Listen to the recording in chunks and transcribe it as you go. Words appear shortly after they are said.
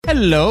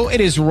Hello, it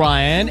is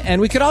Ryan,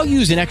 and we could all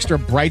use an extra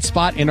bright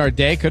spot in our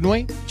day, couldn't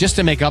we? Just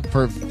to make up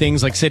for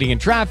things like sitting in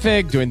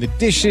traffic, doing the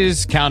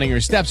dishes, counting your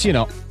steps, you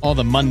know, all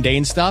the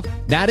mundane stuff.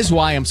 That is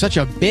why I'm such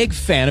a big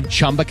fan of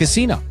Chumba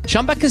Casino.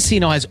 Chumba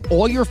Casino has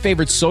all your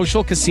favorite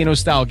social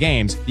casino-style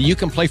games that you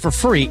can play for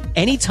free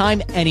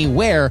anytime,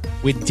 anywhere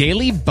with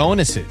daily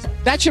bonuses.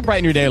 That should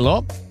brighten your day a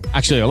little.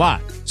 Actually, a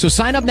lot. So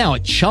sign up now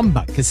at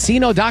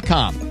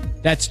ChumbaCasino.com.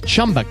 That's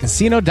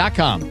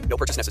ChumbaCasino.com. No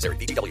purchase necessary.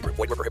 VGW Group.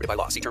 Void where prohibited by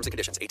law. See terms and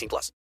conditions.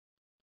 18+.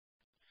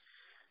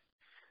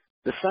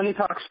 The Sonny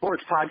Talks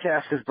Sports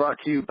Podcast is brought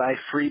to you by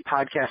free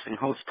podcasting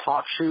host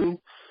Talk Shoe,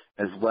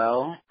 as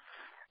well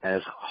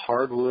as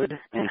Hardwood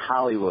and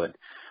Hollywood.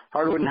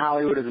 Hardwood and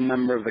Hollywood is a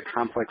member of the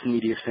Complex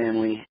Media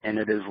family, and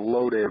it is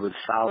loaded with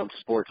solid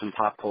sports and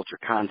pop culture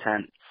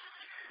content.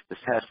 This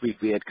past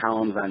week we had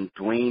columns on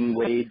Dwayne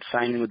Wade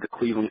signing with the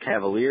Cleveland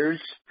Cavaliers,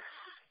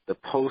 the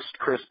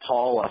post-Chris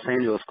Paul Los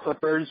Angeles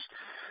Clippers,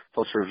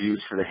 plus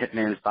reviews for The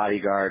Hitman's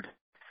Bodyguard,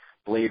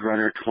 Blade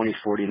Runner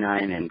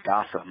 2049, and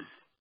Gotham.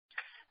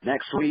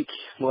 Next week,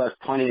 we'll have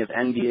plenty of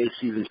NBA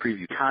season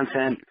preview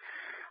content.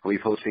 I'll be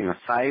posting a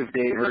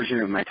 5-day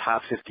version of my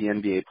top 50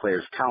 NBA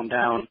players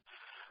countdown,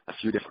 a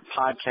few different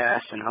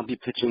podcasts, and I'll be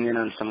pitching in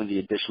on some of the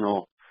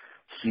additional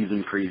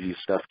season preview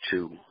stuff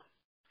too.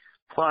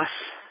 Plus,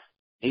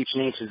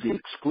 H&H is the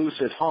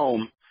exclusive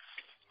home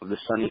of the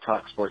Sonny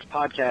Talks Sports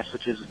Podcast,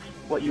 which is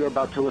what you're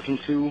about to listen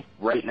to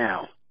right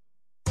now.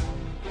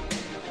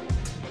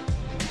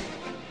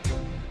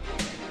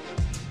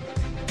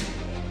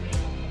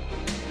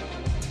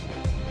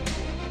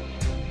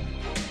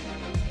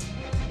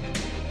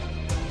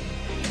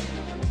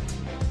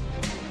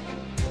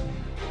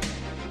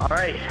 All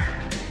right,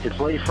 it's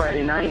late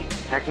Friday night,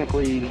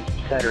 technically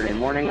Saturday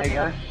morning, I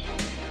guess,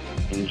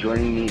 and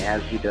joining me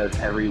as he does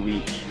every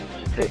week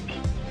to pick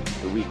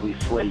the weekly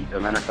slate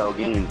of NFL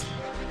games,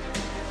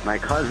 my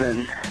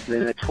cousin, the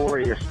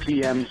notorious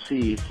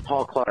PMC,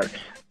 Paul Clark.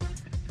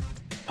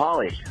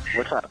 Paulie,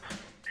 what's up?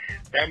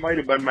 That might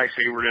have been my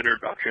favorite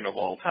introduction of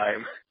all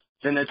time.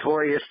 The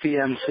notorious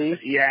PMC?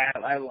 Yeah,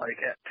 I like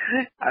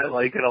it. I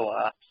like it a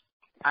lot.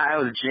 I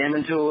was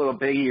jamming to a little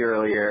Biggie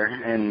earlier,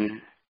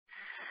 and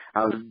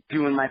I was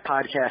doing my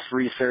podcast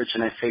research,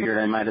 and I figured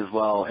I might as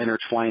well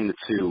intertwine the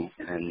two,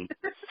 and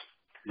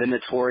the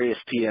notorious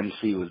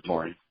PMC was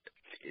born.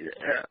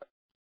 Yeah,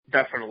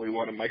 definitely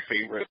one of my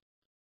favorite.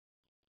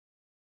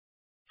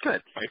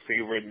 Good. My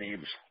favorite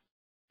names.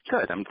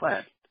 Good, I'm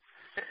glad.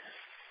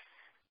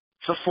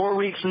 So 4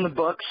 weeks in the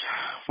books.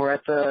 We're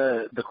at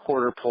the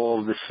quarter pole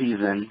of the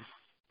season.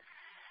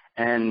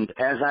 And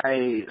as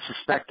I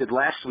suspected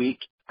last week,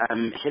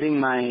 I'm hitting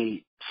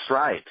my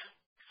stride.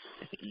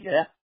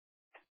 Yeah.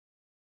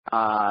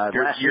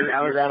 Last week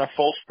I was on a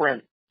full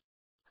sprint.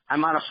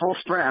 I'm on a full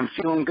sprint. I'm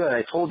feeling good.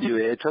 I told you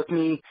it took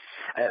me.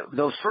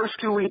 Those first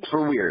 2 weeks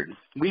were weird.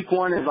 Week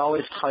 1 is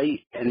always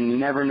tight, and you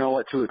never know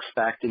what to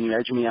expect, and you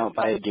edge me out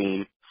by a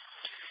game.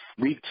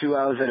 Week 2,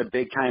 I was at a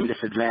big-time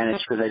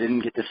disadvantage because I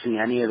didn't get to see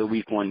any of the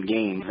Week 1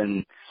 games.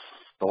 And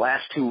the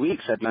last 2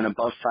 weeks, I've been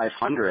above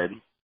 500.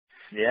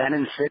 Yeah.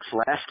 10-6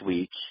 last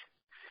week.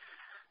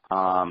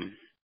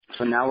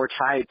 So now we're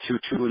tied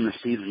 2-2 in the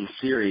season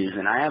series,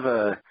 and I have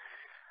a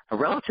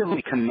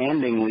relatively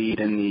commanding lead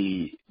in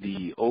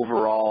the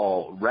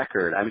overall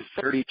record. I'm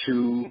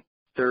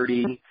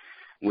 32-30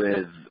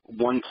 with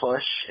one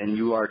push, and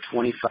you are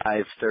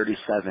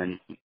 25-37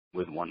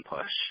 with one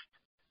push.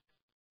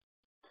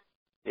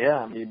 Yeah,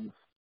 I mean,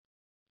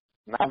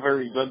 not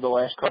very good the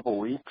last couple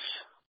weeks.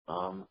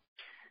 The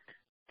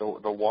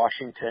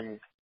Washington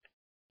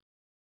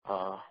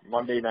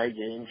Monday night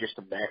game, just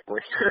a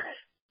backbreaker.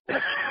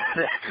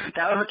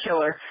 That was a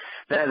killer.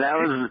 That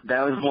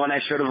was one I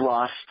should have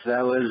lost.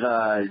 That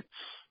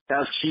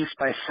was Chiefs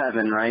by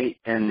 7, right?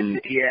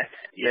 And yeah,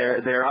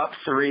 they're up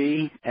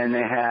 3, and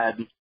they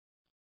had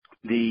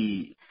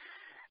the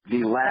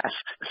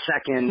last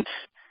second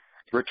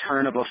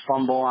return of a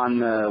fumble on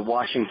the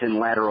Washington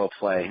lateral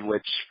play,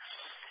 which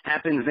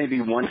happens maybe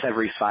once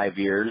every 5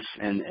 years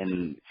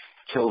and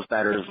kills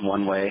batters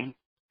one way.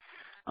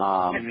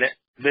 And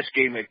this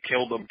game had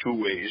killed them 2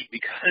 ways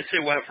because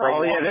it went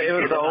from it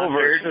was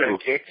over too.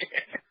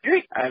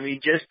 I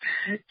mean,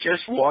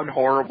 just one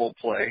horrible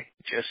play,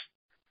 just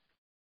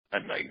a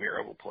nightmare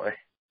of a play.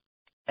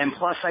 And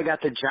plus, I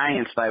got the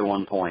Giants by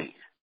 1 point.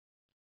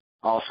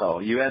 Also,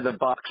 you had the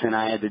Bucks and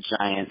I had the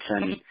Giants,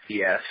 and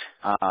yes,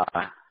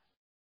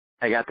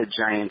 I got the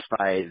Giants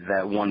by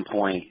that 1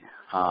 point.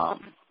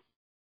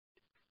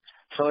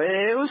 So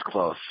it was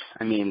close.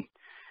 I mean,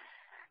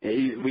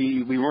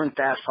 we weren't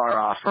that far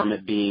off from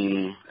it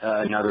being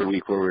another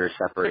week where we were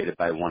separated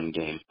by 1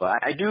 game.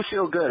 But I do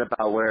feel good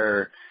about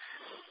where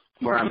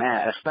I'm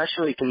at,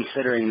 especially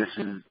considering this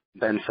has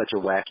been such a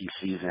wacky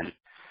season.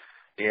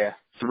 Yeah.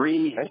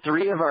 Three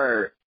of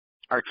our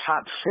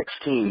top 6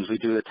 teams, we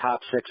do the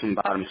top 6 and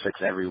bottom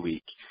 6 every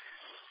week.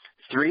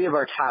 3 of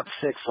our top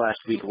 6 last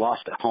week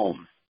lost at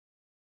home.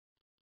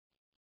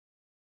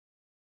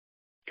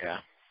 Yeah.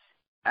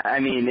 I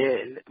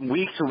mean,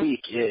 week to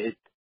week,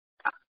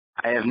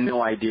 I have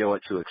no idea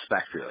what to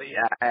expect, really.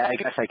 I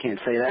guess I can't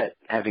say that,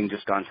 having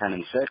just gone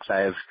 10-6. I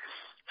have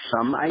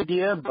some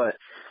idea, but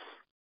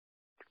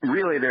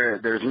really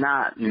there's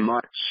not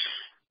much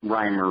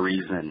rhyme or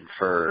reason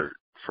for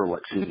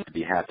what seems to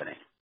be happening.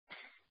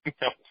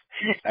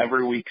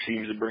 Every week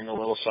seems to bring a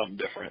little something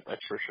different,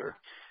 that's for sure.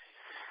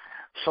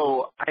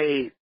 So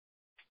I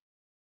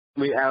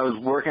was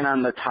working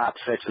on the top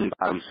 6 and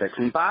bottom 6,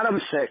 and bottom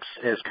 6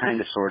 has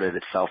kind of sorted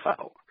itself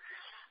out.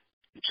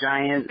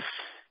 Giants,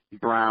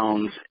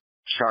 Browns,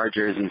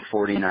 Chargers, and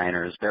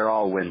 49ers, they're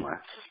all winless.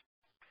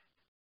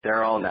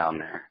 They're all down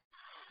there.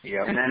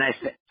 Yeah. And then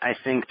I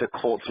think the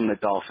Colts and the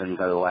Dolphins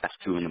are the last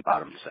 2 in the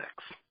bottom 6.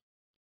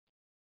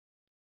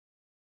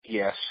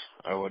 Yes,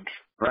 I would.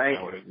 Right?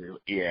 I would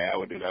agree. I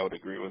would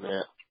agree with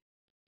that.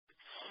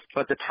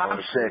 But the top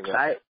 6,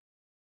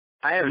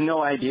 I have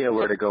no idea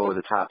where to go with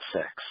the top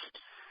 6.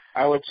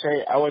 I would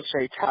say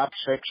top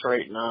 6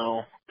 right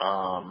now.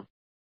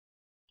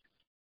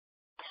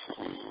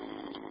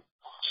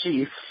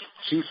 Chiefs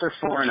are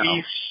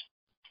 4-0.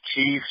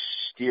 Chiefs,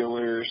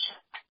 Steelers,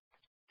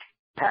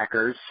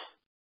 Packers,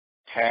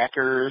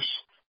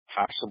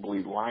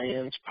 possibly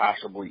Lions,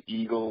 possibly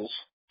Eagles.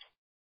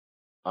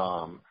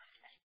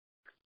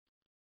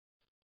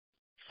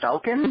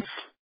 Falcons?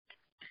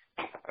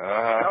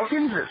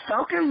 Falcons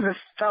have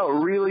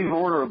felt really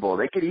vulnerable.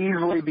 They could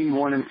easily be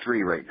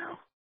 1-3 right now.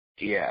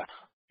 Yeah.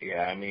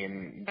 I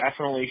mean,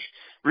 definitely,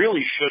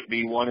 really should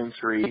be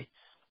 1-3.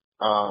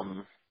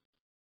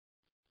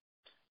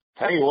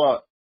 Tell you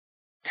what,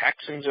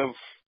 Texans have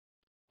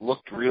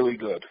looked really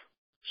good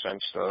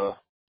since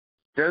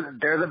They're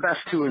the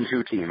best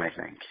 2-2 team, I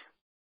think.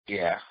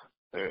 Yeah.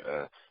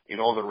 The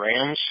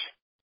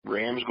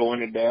Rams going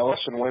to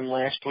Dallas and win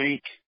last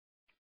week.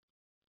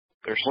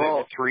 They're sitting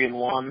at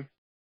 3-1.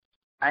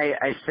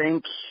 I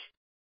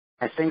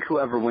think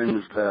whoever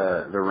wins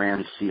the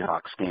Rams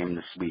Seahawks game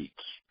this week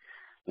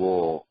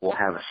will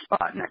have a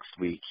spot next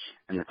week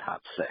in the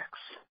top 6.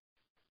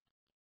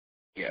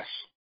 Yes.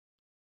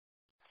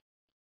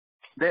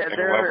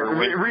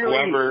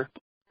 Whoever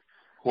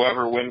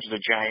wins the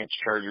Giants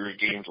Chargers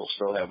games will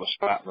still have a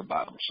spot in the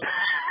bottom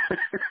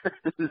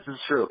 6. This is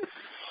true.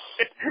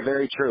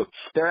 Very true.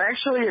 There are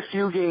actually a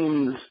few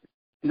games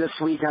this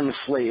week on the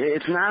slate.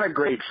 It's not a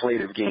great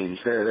slate of games.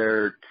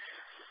 There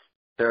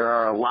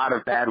are a lot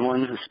of bad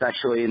ones,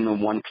 especially in the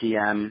 1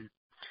 p.m.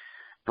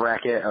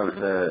 bracket of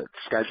the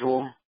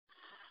schedule.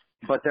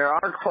 But there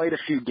are quite a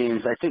few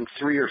games, I think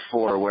 3 or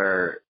 4,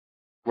 where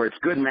it's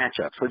good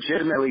matchups,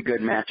 legitimately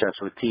good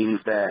matchups with teams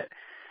that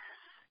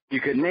you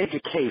could make a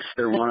case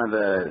they're one of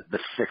the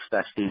 6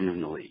 best teams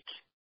in the league.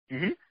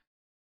 Mm-hmm.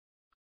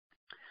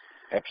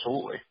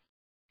 Absolutely.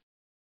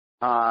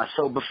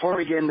 So before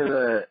we get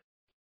into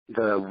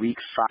the Week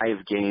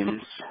 5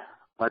 games,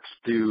 let's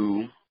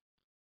do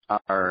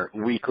our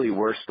weekly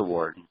worst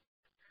award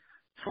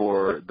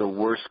for the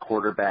worst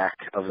quarterback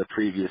of the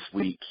previous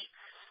week.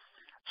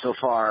 So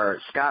far,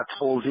 Scott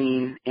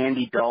Tolzien,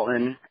 Andy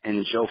Dalton,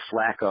 and Joe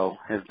Flacco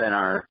have been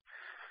our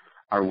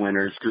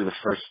winners through the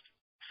first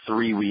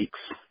 3 weeks.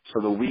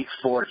 So the Week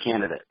 4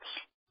 candidates.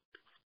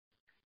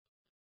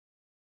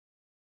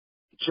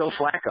 Joe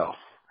Flacco,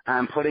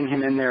 I'm putting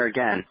him in there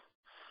again.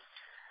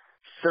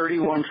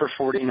 31 for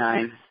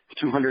 49,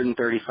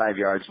 235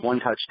 yards, 1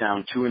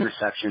 touchdown, 2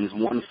 interceptions,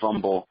 1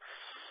 fumble,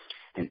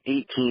 an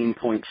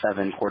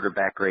 18.7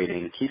 quarterback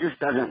rating. He just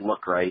doesn't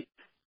look right.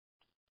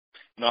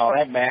 No,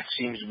 that back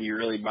seems to be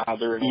really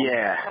bothering him.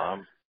 Yeah.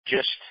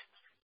 Just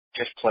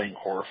playing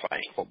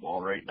horrifying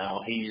football right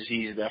now. He's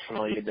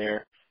definitely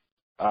there.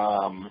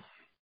 I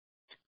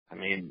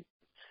mean,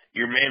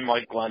 your man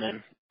Mike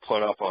Glennon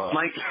put up a...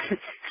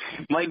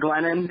 Mike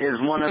Glennon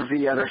is one of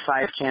the other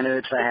 5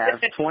 candidates I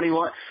have.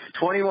 21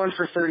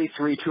 for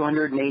 33,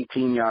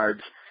 218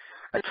 yards,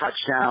 a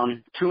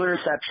touchdown, 2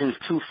 interceptions,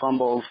 2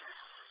 fumbles,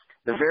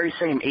 the very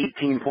same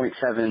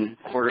 18.7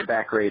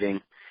 quarterback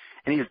rating.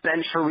 And he's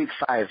benched for Week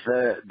 5.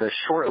 The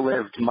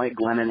short-lived Mike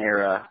Glennon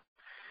era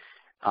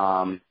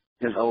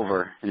is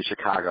over in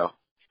Chicago.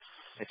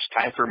 It's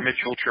time for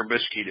Mitchell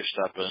Trubisky to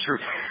step in.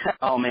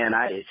 Oh, man,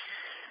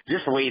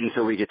 just wait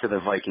until we get to the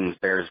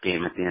Vikings-Bears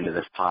game at the end of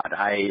this pod.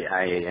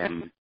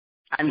 I'm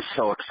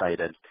so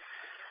excited.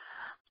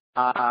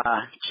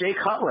 Jay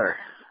Cutler,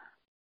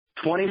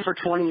 20 for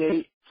 28,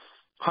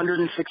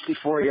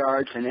 164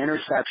 yards, an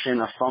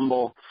interception, a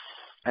fumble,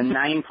 a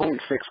 9.6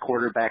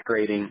 quarterback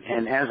rating,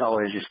 and as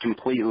always, just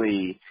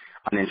completely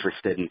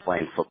uninterested in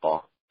playing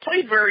football.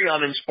 Played very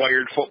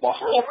uninspired football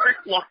over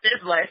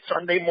last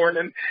Sunday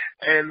morning,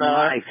 and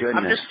my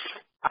goodness,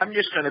 I'm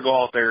just going to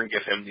go out there and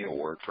give him the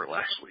award for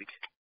last week.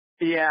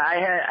 Yeah,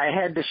 I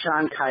had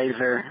Deshaun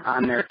Kaiser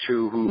on there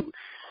too,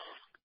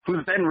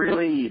 who's been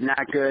really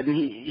not good, and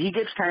he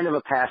gets kind of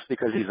a pass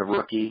because he's a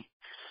rookie,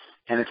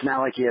 and it's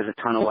not like he has a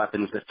ton of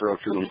weapons to throw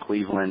to in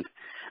Cleveland,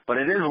 but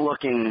it is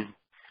looking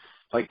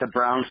like the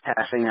Browns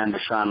passing on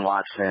Deshaun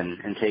Watson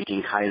and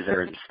taking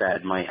Kaiser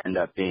instead might end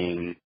up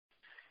being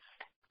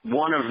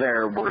one of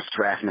their worst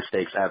draft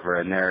mistakes ever,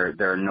 and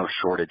there are no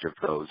shortage of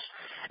those.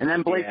 And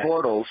then Blake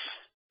Bortles,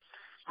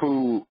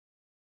 who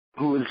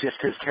who was just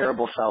his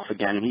terrible self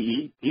again.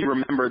 He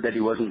remembered that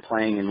he wasn't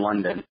playing in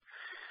London.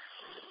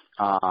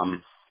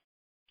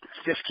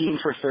 15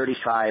 for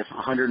 35,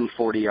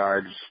 140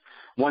 yards,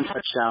 1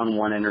 touchdown,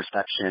 1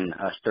 interception,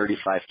 a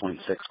 35.6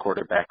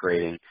 quarterback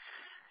rating.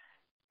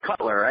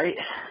 Cutler, right?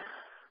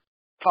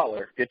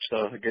 Cutler gets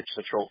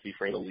the trophy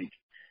for the league.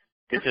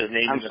 Gets his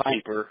name in the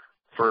paper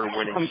for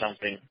winning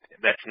something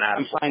that's not.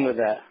 I'm fine with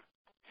that.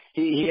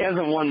 He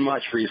hasn't won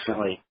much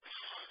recently.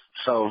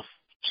 So,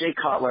 Jay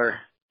Cutler,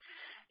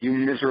 you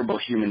miserable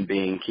human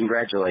being,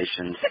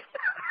 congratulations.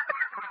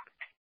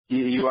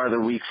 You are the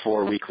Week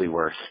 4 weekly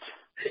worst.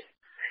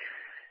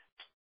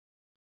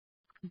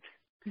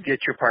 Get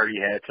your party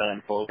hats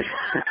on, folks.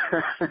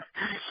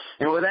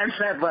 And with that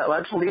said,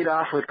 let's lead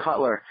off with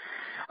Cutler.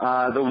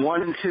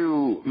 The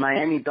 1-2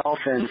 Miami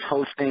Dolphins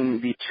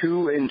hosting the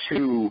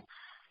 2-2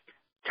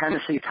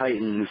 Tennessee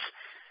Titans.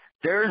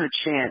 There is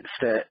a chance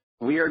that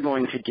we are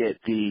going to get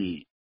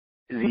the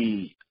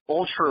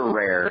ultra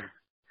rare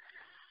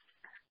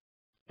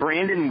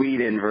Brandon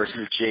Weeden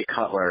versus Jay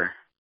Cutler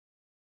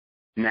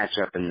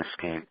matchup in this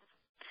game.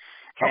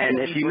 And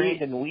if you need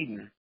Brandon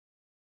Weeden,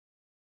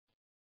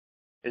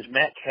 is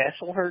Matt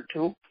Castle hurt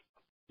too?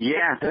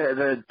 Yeah,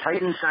 the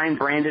Titans signed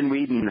Brandon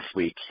Weeden this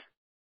week.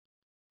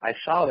 I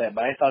saw that,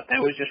 but I thought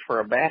that was just for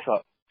a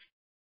backup.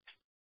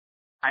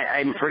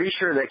 I'm pretty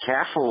sure that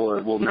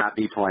Castle will not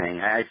be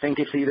playing. I think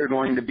it's either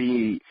going to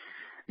be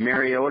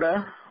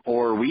Mariota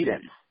or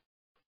Weeden.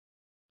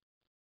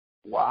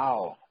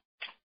 Wow.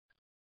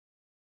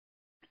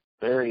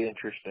 Very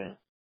interesting.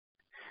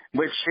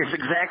 Which is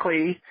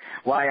exactly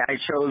why I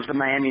chose the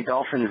Miami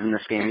Dolphins in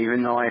this game,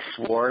 even though I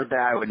swore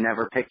that I would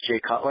never pick Jay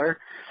Cutler.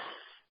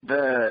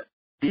 The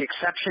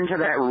exception to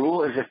that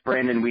rule is if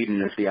Brandon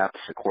Weeden is the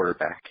opposite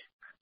quarterback.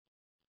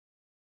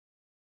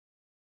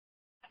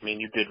 I mean,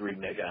 you did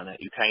renege on it.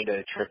 You kind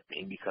of tricked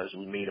me because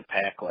we made a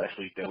pact last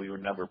week that we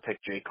would never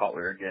pick Jay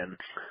Cutler again.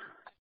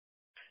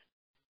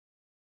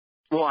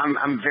 Well,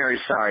 I'm very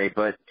sorry,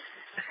 but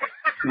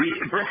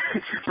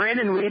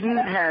Brandon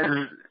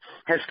Weeden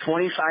has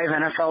 25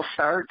 NFL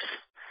starts,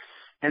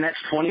 and that's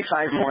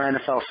 25 more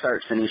NFL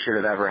starts than he should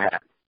have ever had.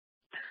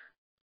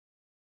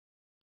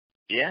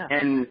 Yeah,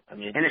 and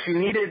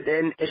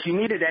if you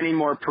needed any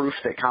more proof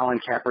that Colin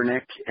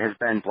Kaepernick has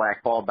been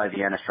blackballed by the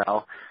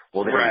NFL,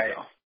 well, there you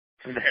go.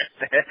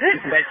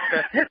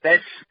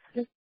 That's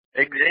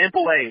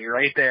example A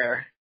right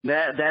there.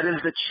 That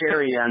is the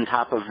cherry on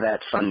top of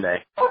that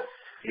sundae.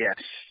 Yes.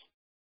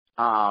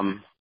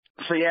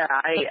 So yeah,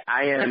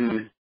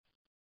 I'm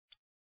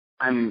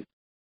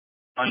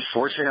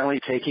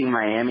unfortunately taking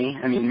Miami.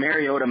 I mean,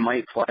 Mariota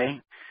might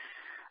play.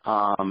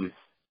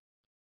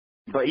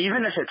 But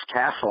even if it's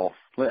Castle,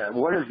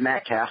 what has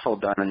Matt Castle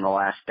done in the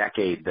last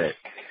decade that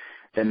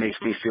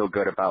makes me feel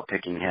good about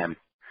picking him?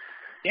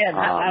 Yeah,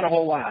 not a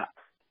whole lot.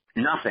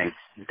 Nothing.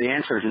 The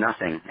answer is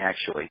nothing,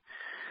 actually.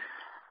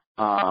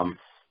 So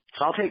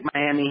I'll take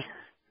Miami.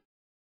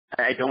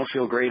 I don't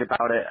feel great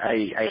about it.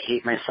 I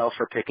hate myself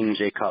for picking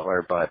Jay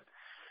Cutler, but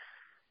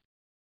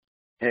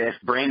if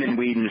Brandon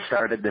Weeden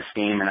started this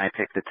game and I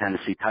picked the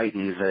Tennessee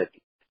Titans,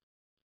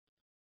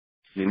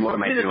 what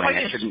am I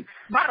doing?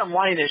 Bottom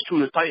line is, too,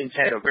 the Titans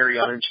had a very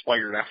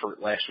uninspired effort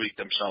last week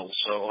themselves.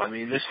 So, I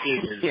mean, this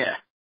game is... Yeah.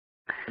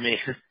 I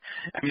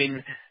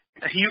mean,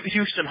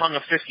 Houston hung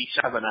a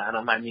 57 on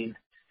them. I mean,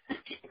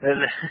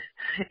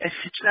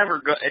 it's never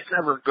good. It's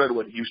never good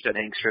when Houston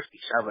hangs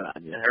 57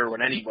 on you, or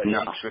when anybody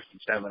hangs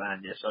 57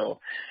 on you.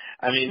 So,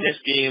 I mean, this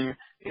game,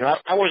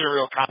 I wasn't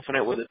real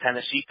confident with the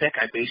Tennessee pick.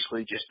 I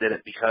basically just did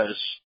it because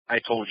I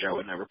told you I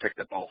would never pick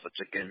the Dolphins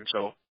again.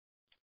 So,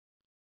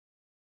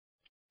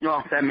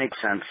 well, that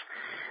makes sense.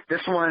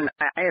 This one,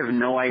 I have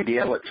no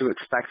idea what to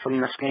expect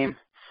from this game.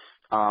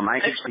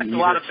 I expect a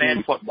lot of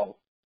bad football.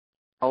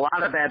 A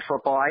lot of bad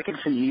football. I could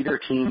see either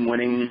team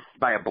winning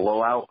by a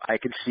blowout. I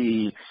could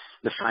see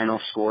the final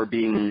score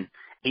being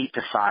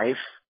 8-5. I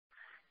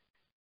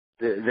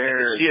could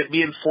see it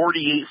being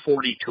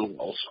 48-42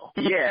 also.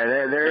 Yeah,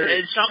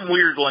 it's something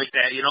weird like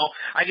that,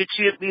 I could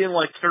see it being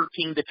like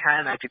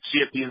 13-10. I could see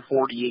it being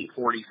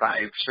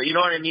 48-45. So you know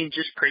what I mean?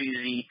 Just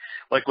crazy.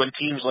 Like when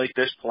teams like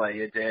this play,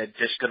 it's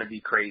just going to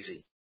be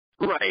crazy.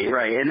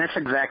 Right. And that's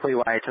exactly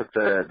why I took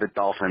the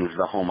Dolphins,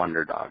 the home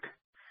underdog.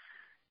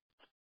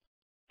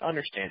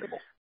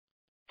 Understandable.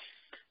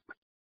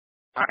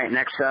 All right,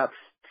 next up,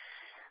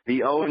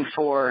 the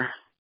 0-4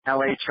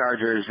 LA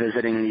Chargers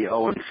visiting the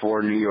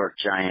 0-4 New York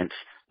Giants.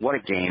 What a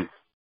game.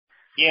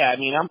 Yeah, I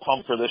mean, I'm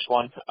pumped for this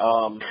one.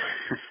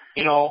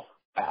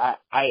 I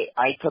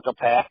took a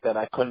pact that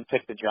I couldn't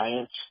pick the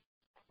Giants,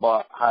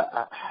 but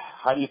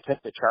how do you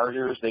pick the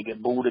Chargers? They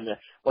get booed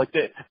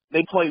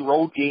they play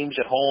road games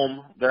at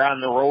home. They're on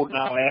the road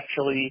now,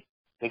 actually.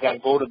 They got to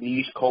go to the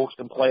East Coast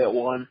and play at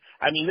one.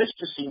 I mean, this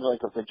just seems like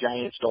if the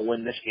Giants don't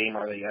win this game,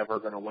 are they ever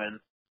going to win?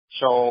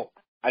 So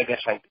I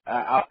guess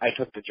I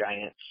took the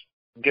Giants.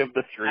 Give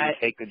the 3,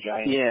 take the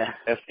Giants. Yeah.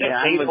 If they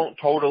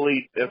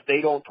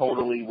don't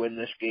totally win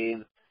this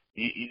game,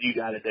 you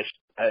got to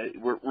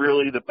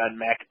really the Ben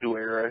McAdoo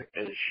era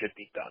should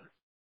be done.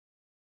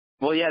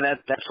 Well, yeah,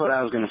 that's what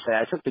I was going to say.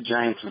 I took the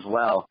Giants as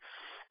well.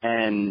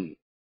 And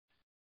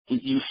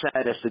you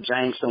said if the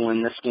Giants don't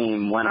win this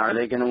game, when are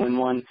they going to win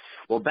one?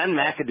 Well, Ben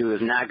McAdoo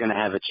is not going to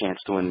have a chance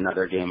to win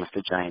another game if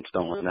the Giants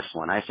don't win this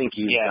one. I think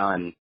he's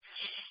done.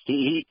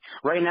 He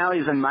right now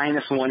he's a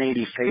minus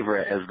 180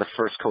 favorite as the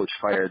first coach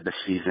fired this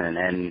season,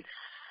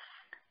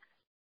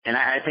 and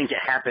I think it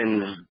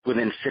happens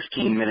within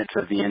 15 minutes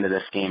of the end of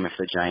this game if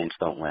the Giants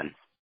don't win.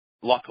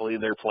 Luckily,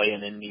 they're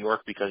playing in New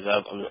York because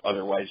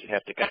otherwise you'd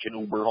have to catch an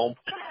Uber home.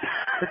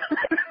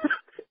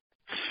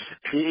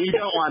 You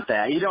don't want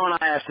that. You don't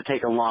want to have to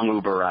take a long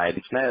Uber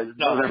ride. Those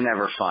are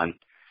never fun.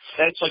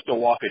 That's like the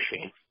walk of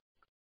shame.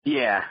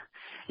 Yeah.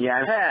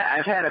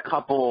 I've had a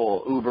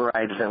couple Uber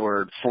rides that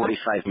were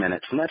 45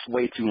 minutes, and that's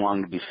way too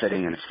long to be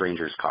sitting in a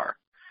stranger's car.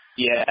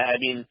 Yeah, I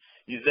mean,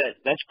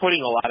 that's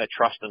putting a lot of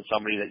trust in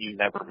somebody that you've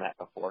never met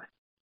before.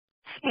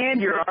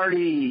 And you're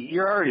already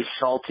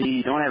salty.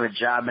 You don't have a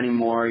job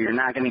anymore. You're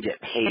not going to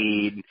get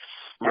paid.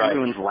 Right.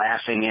 Everyone's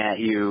laughing at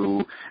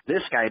you.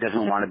 This guy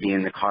doesn't want to be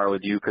in the car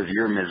with you because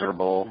you're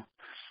miserable.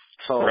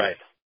 So right.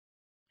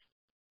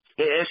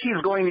 If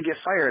he's going to get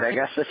fired, I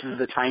guess this is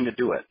the time to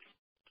do it.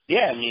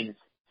 Yeah, I mean,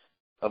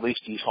 at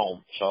least he's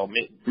home. So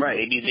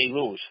maybe they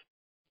lose.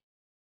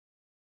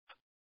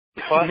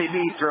 But maybe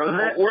he throws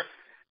it?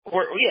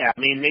 Yeah, I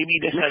mean, maybe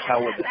this is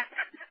how it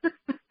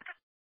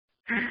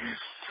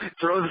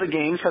throws the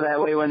game so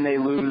that way when they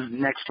lose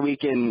next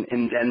week in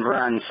Denver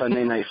on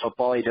Sunday Night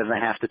Football, he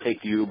doesn't have to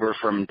take the Uber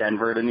from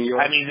Denver to New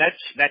York. I mean,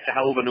 that's a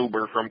hell of an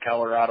Uber from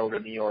Colorado to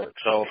New York.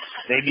 So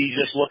maybe he's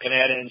just looking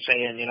at it and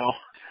saying, you know,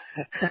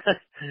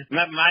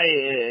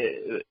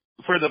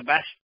 for the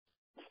best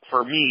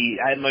for me,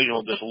 I might as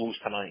well just lose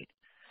tonight.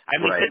 I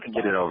mean, right,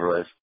 get it over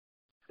with.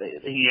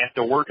 You have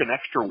to work an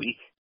extra week.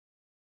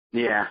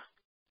 Yeah.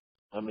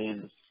 I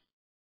mean,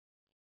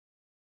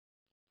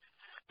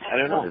 I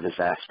don't know. What a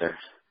disaster.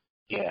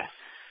 Yeah.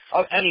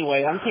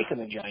 Anyway, I'm taking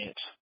the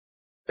Giants.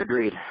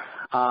 Agreed.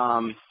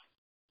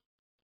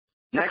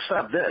 Next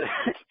up,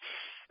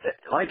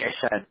 like I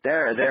said,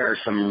 there are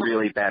some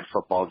really bad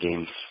football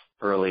games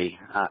early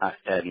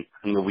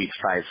in the Week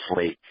 5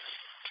 slate.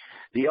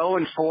 The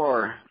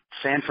 0-4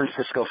 San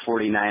Francisco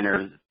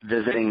 49ers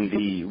visiting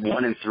the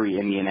 1-3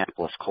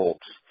 Indianapolis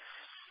Colts.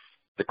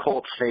 The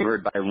Colts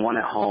favored by 1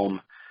 at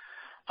home.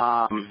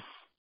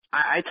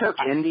 I took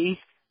Indy,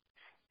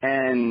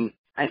 and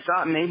I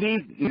thought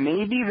maybe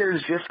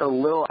there's just a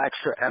little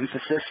extra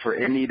emphasis for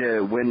Indy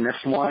to win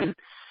this one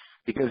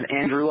because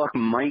Andrew Luck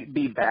might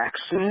be back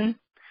soon,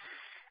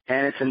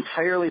 and it's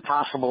entirely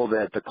possible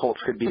that the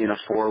Colts could be in a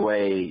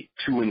 4-way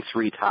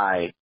 2-3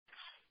 tie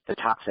to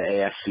top the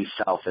AFC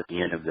South at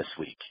the end of this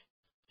week.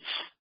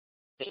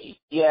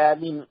 Yeah, I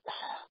mean,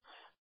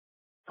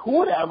 who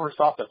would have ever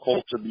thought the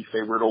Colts would be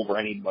favored over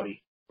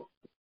anybody?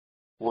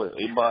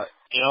 Really, but,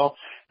 you know,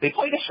 they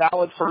played a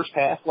solid first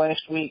half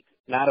last week,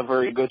 not a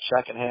very good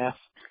second half.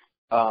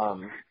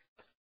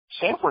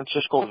 San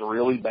Francisco is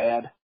really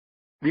bad.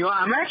 You know,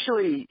 I'm going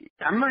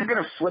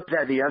to flip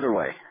that the other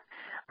way.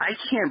 I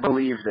can't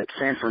believe that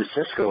San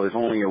Francisco is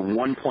only a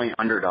 1-point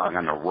underdog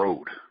on the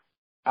road.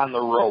 On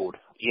the road.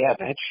 Yeah,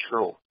 that's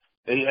true.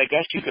 I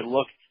guess you could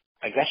look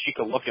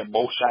at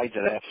both sides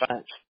of that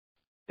fence.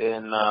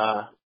 In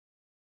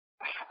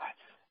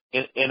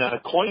a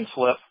coin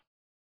flip,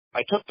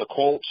 I took the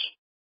Colts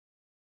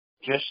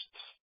just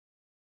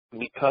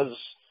because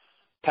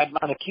Ted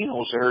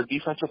Monachino is their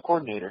defensive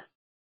coordinator.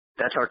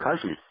 That's our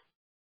cousin.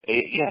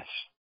 Yes.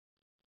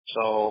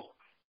 So,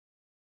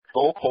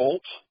 go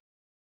Colts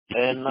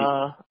and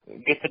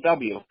get the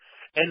W.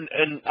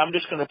 And I'm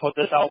just going to put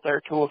this out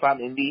there, too, if I'm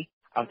Indy.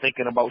 I'm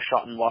thinking about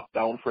shutting Luck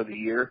down for the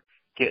year,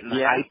 getting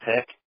the high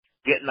pick,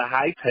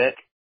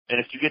 and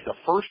if you get the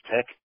first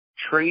pick,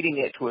 trading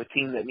it to a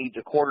team that needs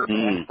a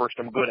quarterback for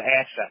some good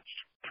assets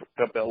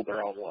to build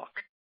their own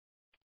Luck.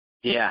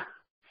 Yeah.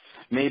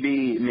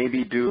 Maybe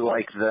do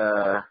like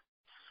the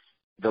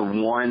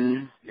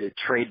one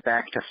trade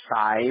back to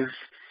 5,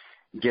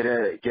 get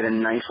a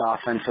nice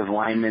offensive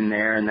lineman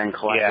there, and then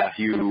collect a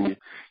few,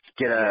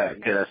 get a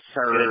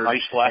third get a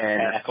nice left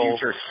and tackle. A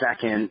future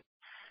second.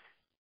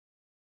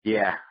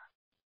 Yeah,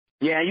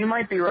 you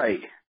might be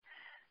right.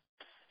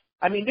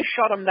 I mean, just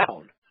shut him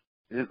down.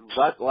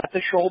 Let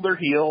the shoulder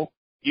heal.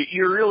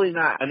 You're really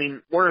not. I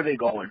mean, where are they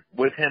going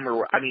with him?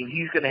 I mean,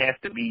 he's going to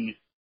have to be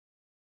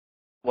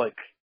like.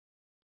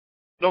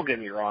 Don't get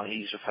me wrong,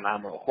 he's a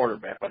phenomenal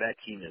quarterback, but that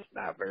team is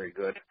not very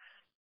good.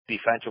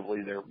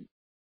 Defensively, they're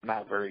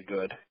not very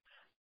good.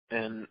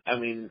 And I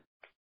mean,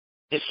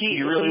 do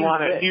you really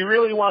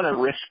want to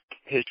risk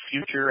his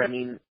future? I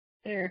mean,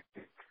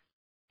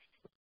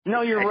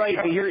 No, you're right.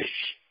 But here's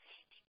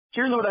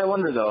what I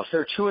wonder though: if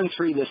they're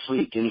 2-3 this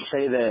week, and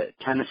say that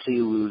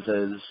Tennessee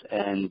loses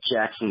and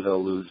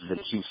Jacksonville loses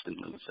and Houston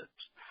loses,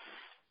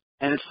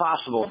 and it's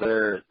possible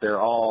they're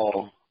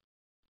all.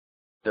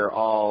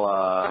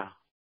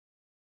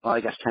 Well, I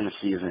guess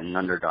Tennessee isn't an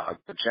underdog,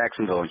 but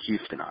Jacksonville and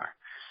Houston are.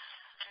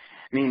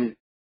 I mean,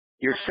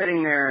 you're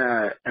sitting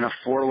there in a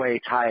 4-way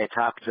tie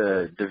atop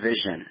the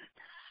division.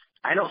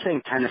 I don't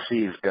think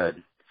Tennessee is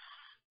good.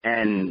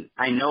 And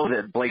I know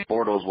that Blake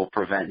Bortles will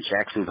prevent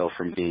Jacksonville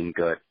from being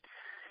good.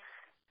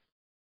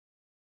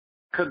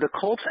 Could the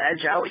Colts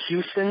edge out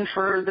Houston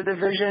for the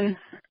division?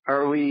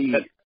 Are we...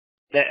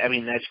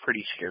 That's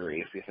pretty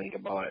scary if you think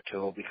about it,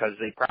 too, because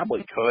they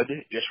probably could,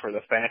 just for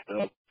the fact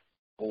of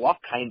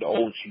Luck kind of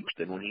owns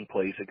Houston when he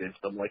plays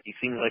against them. Like, he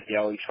seems like he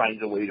always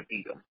finds a way to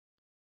beat them.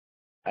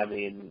 I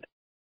mean,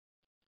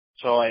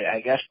 so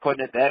I guess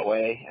putting it that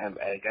way,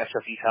 I guess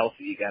if he's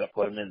healthy, you got to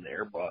put him in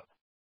there, but,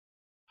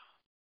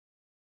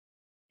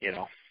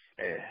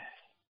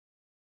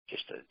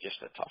 just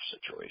a tough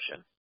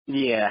situation.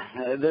 Yeah,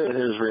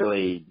 there's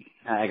really,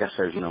 I guess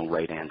there's no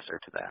right answer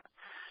to that.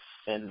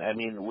 And, I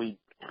mean, we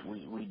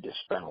just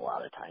spent a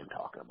lot of time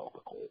talking about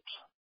the Colts.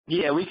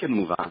 Yeah, we can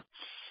move on.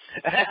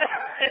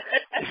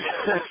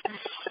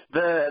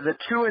 The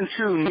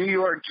 2-2 New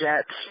York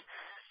Jets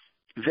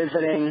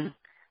visiting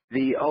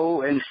the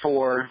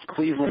 0-4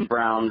 Cleveland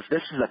Browns.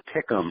 This is a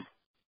pick'em.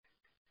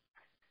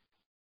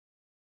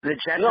 The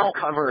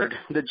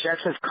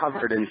Jets have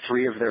covered in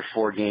 3 of their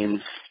 4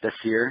 games this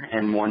year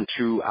and won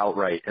 2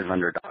 outright as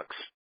underdogs.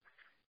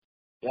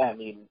 Yeah, I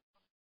mean,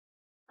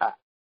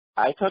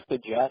 I took the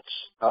Jets.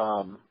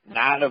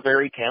 Not a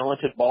very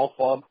talented ball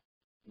club,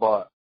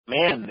 but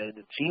man,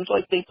 it seems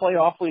like they play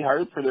awfully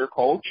hard for their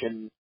coach.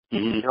 And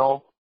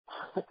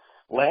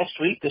last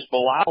week this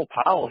Bilal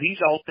Powell, he's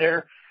out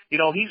there.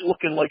 He's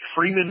looking like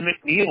Freeman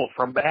McNeil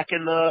from back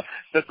in the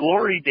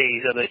glory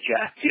days of the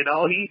Jets.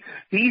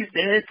 He's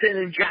dancing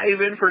and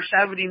jiving for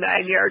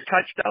 79-yard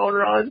touchdown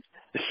runs,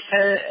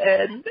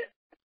 and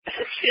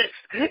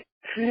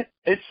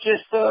it's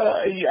just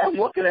I'm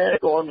looking at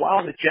it going,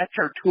 wow, the Jets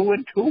are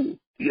 2-2.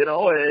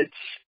 It's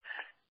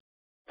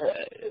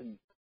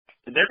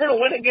they're going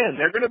to win again.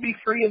 They're going to be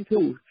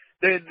 3-2.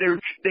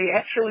 They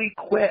actually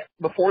quit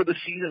before the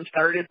season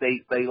started.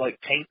 They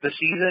tanked the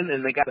season,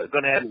 and they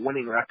going to have a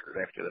winning record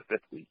after the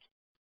 5th week.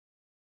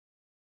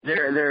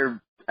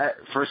 They're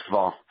first of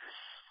all,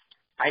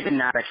 I did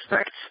not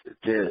expect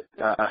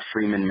a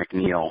Freeman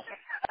McNeil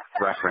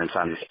reference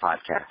on this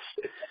podcast.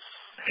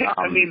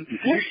 I mean,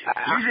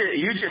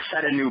 you just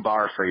set a new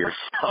bar for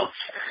yourself.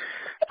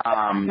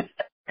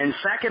 And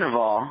second of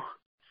all,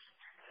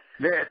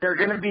 they're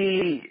going to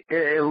be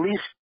at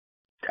least.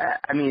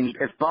 I mean,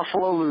 if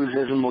Buffalo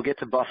loses, and we'll get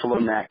to Buffalo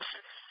next,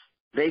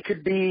 they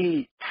could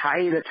be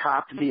tied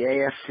atop the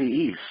AFC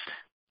East.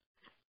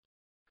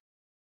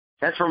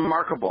 That's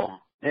remarkable.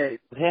 There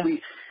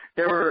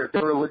were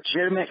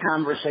legitimate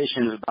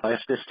conversations about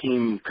if this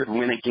team could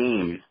win a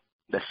game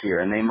this year,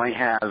 and they might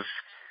have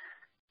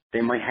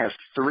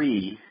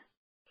 3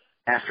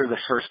 after the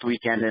first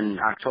weekend in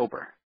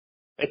October.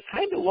 It's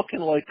kind of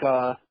looking like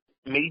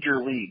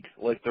Major League,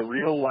 like the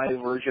real live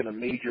version of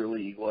Major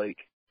League, like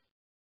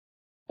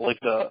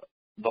the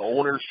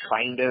owner's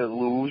trying to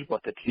lose,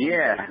 but the team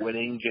is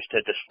winning just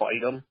to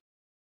despite them.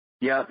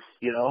 Yep.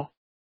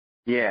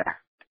 Yeah.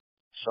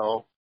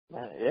 So,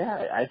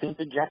 I think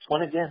the Jets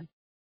win again.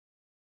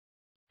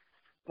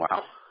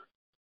 Wow.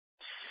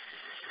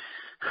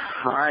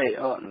 All right.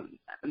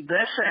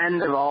 That's the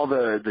end of all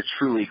the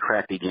truly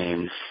crappy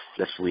games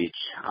this week.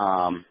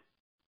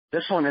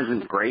 This one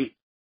isn't great.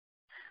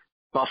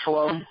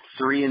 Buffalo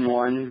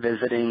 3-1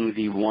 visiting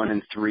the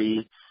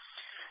 1-3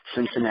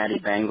 Cincinnati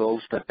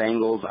Bengals. The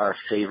Bengals are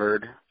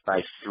favored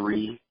by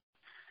 3.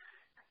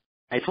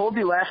 I told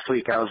you last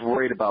week I was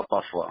worried about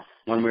Buffalo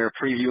when we were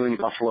previewing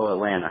Buffalo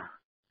Atlanta.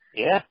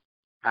 Yeah.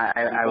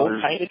 I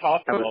was kind of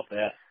talking about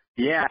that.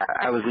 Yeah,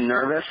 I was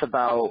nervous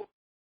about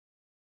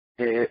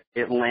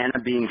Atlanta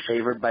being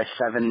favored by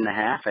 7.5.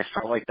 I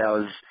felt like that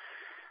was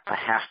a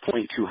half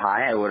point too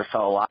high. I would have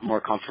felt a lot more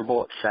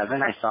comfortable at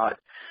 7. I thought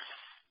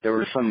there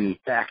was some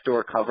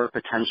backdoor cover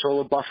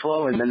potential of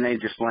Buffalo, and then they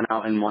just went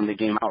out and won the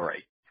game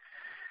outright.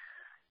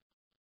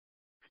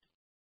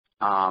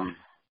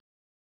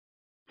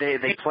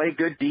 They play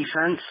good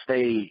defense.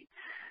 They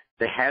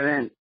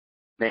hadn't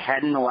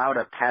allowed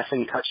a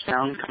passing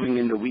touchdown coming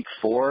into week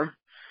 4.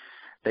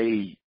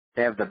 They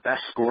have the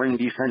best scoring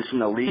defense in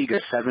the league, a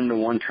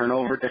 7-1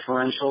 turnover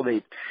differential.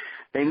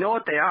 They know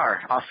what they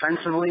are.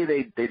 Offensively,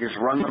 they just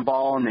run the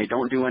ball and they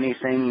don't do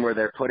anything where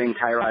they're putting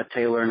Tyrod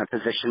Taylor in a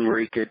position where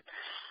he could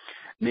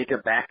make a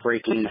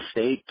back-breaking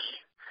mistake.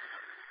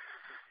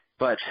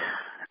 But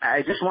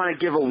I just want to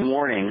give a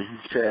warning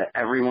to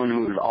everyone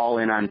who's all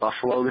in on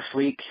Buffalo this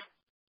week.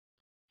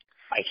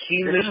 I've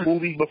seen this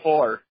movie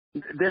before.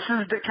 This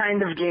is the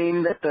kind of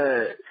game that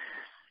the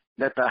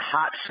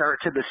hot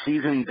start to the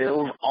season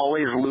Bills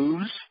always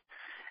lose,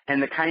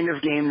 and the kind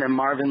of game that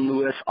Marvin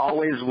Lewis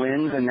always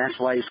wins, and that's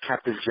why he's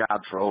kept his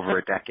job for over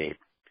a decade.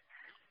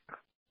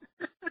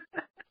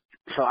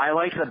 So I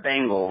like the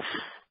Bengals.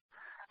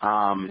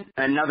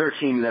 Another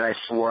team that I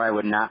swore I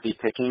would not be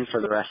picking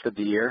for the rest of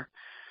the year.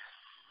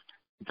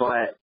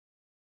 But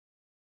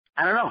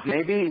I don't know,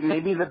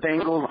 maybe the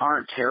Bengals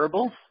aren't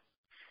terrible.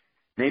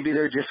 Maybe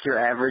they're just your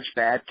average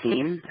bad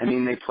team. I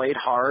mean, they played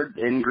hard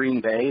in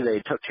Green Bay. They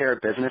took care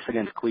of business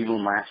against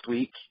Cleveland last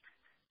week.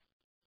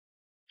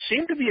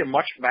 Seemed to be a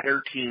much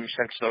better team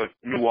since the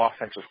new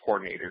offensive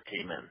coordinator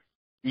came in.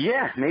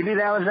 Yeah, maybe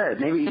that was it.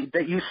 Maybe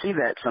that you see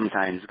that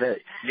sometimes. That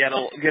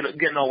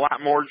Getting a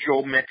lot more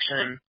Joe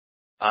Mixon.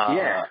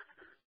 yeah.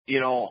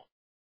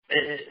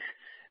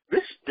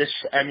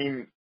 I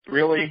mean,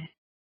 really,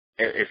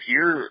 if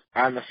you're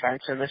on the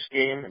fence in this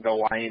game, the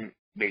line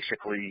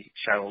basically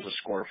settles the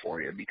score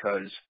for you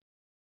because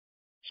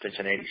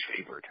Cincinnati's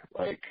favored.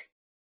 Like,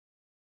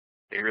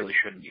 they really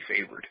shouldn't be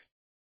favored.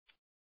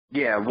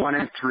 Yeah,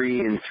 1-3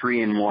 and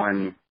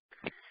 3-1.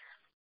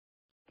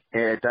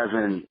 It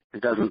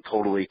doesn't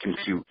totally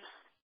compute.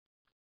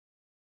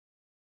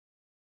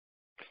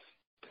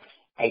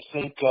 I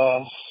think,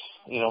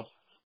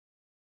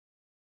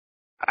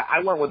 I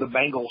went with the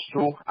Bengals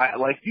too.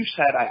 Like you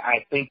said,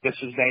 I think this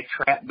is that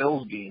trap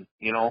Bills game.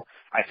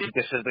 I think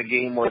this is the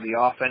game where the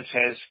offense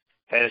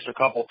has a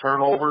couple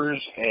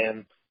turnovers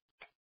and,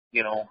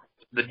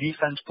 the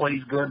defense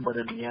plays good, but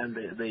in the end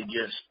they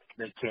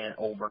can't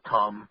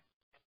overcome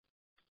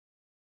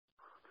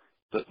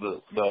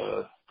the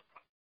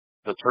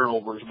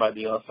turnovers by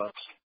the offense.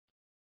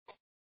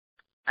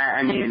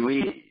 I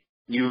mean,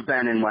 you've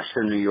been in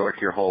Western New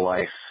York your whole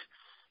life.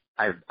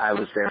 I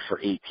was there for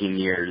 18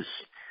 years.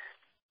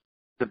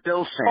 The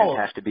Bills fans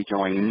have to be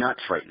going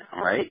nuts right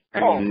now, right? I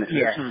mean, this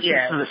is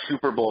a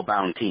Super Bowl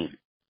bound team.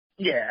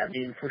 Yeah, I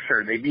mean, for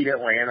sure. They beat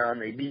Atlanta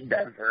and they beat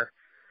Denver.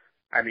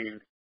 I mean,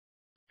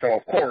 so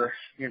of course,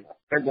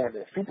 they're going to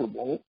the Super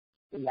Bowl.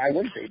 Why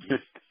wouldn't they be?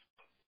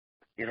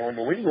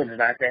 New England's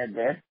not that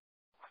good.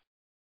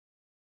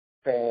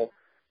 So,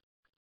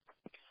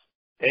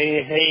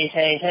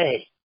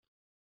 hey.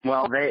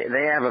 Well,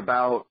 they have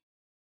about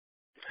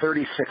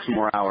 36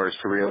 more hours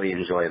to really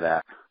enjoy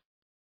that.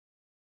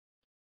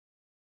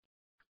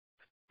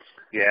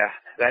 Yeah,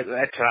 that's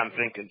what I'm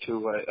thinking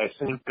too. I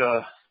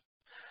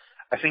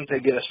think they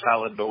get a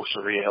solid dose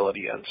of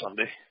reality on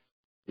Sunday.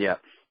 Yeah.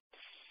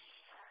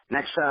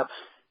 Next up,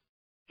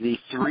 the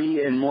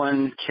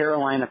 3-1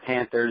 Carolina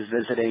Panthers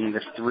visiting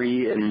the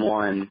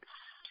 3-1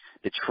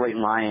 Detroit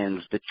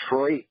Lions.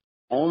 Detroit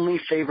only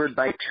favored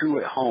by 2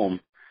 at home.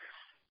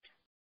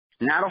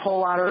 Not a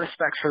whole lot of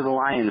respect for the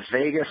Lions.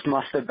 Vegas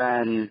must have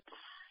been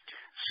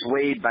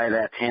swayed by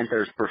that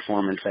Panthers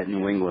performance at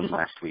New England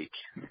last week.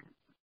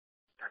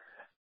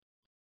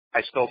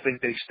 I still think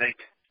they stink.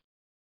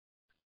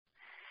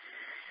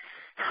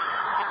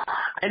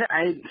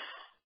 I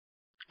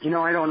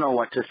don't know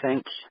what to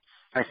think.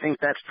 I think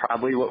that's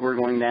probably what we're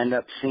going to end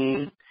up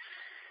seeing.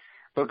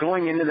 But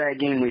going into that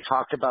game, we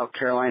talked about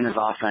Carolina's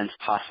offense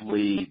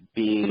possibly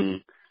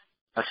being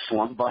a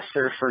slump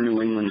buster for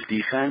New England's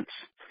defense.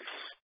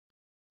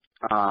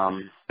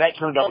 That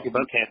turned out to be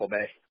Tampa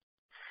Bay.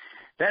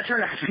 That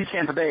turned out to be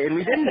Tampa Bay.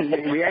 And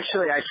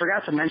I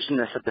forgot to mention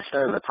this at the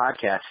start of the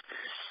podcast.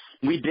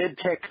 We did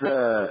pick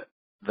the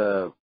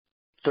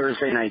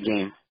Thursday night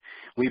game.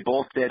 We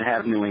both did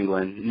have New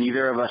England.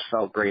 Neither of us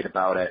felt great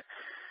about it.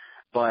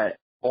 But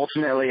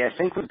ultimately, I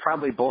think we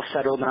probably both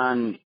settled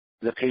on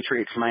the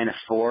Patriots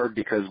 -4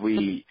 because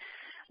we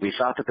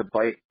thought that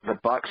the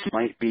Bucks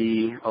might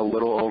be a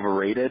little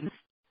overrated.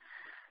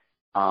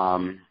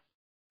 And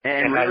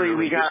really,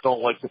 we just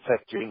don't like to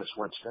pick Jameis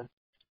Winston.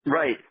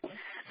 Right.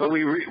 But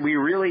we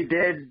really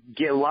did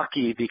get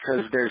lucky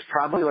because there's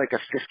probably like a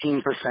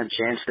 15%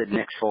 chance that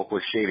Nick Folk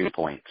was shaving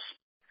points.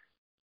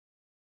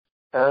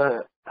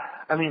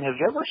 I mean, have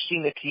you ever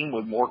seen a team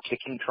with more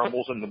kicking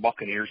troubles than the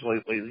Buccaneers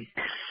lately?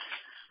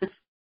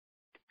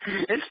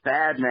 It's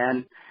bad,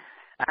 man.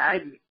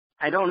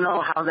 I don't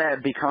know how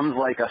that becomes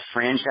like a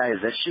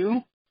franchise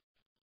issue.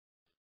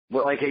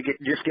 Well, like it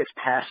just gets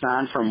passed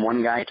on from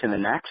one guy to the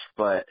next,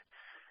 but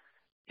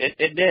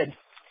it did.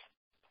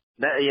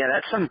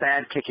 That's some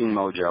bad kicking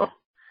mojo.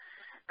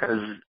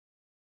 Because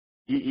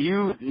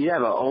you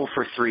have a 0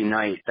 for 3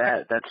 night.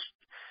 That's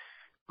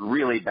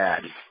really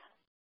bad.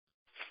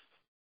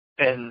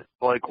 And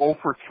like 0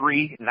 for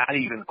 3, not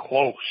even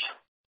close.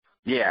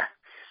 Yeah.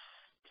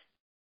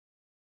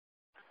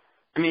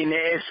 I mean,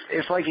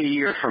 if like a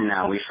year from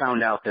now we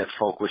found out that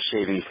Folk was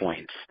shaving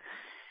points,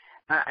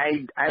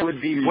 I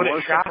would be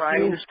more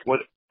surprised.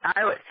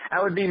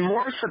 I would be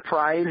more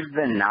surprised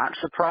than not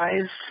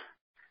surprised,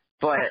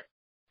 but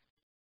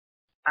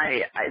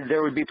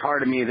there would be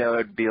part of me that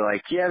would be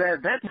like, yeah,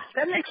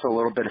 that makes a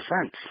little bit of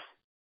sense.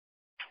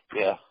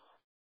 Yeah.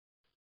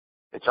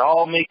 It's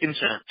all making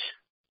sense.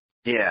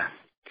 Yeah.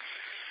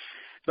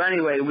 But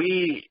anyway,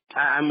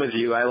 I'm with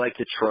you. I like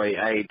Detroit.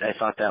 I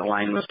thought that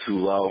line was too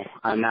low.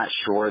 I'm not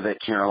sure that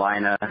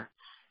Carolina,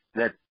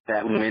 that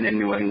win in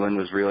New England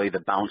was really the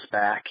bounce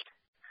back.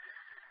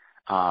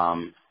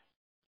 And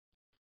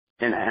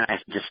I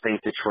just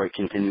think Detroit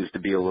continues to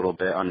be a little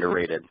bit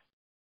underrated.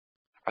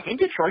 I think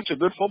Detroit's a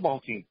good football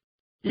team.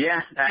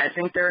 Yeah, I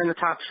think they're in the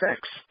top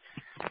 6.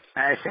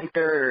 I think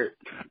they're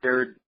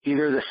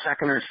either the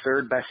second or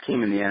third best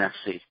team in the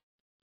NFC.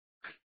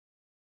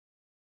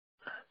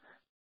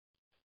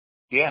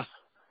 Yeah.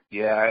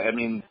 Yeah, I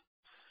mean,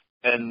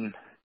 and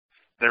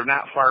they're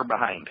not far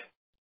behind.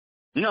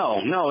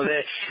 No,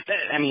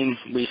 I mean,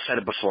 we said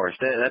it before.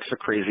 That's the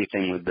crazy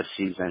thing with this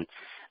season.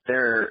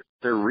 There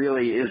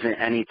really isn't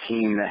any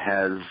team that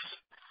has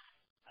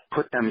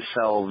put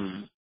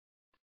themselves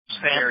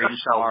very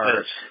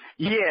far.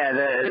 Yeah,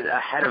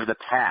 ahead of the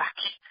pack.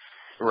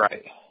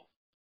 Right.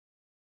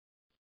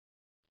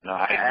 No,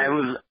 I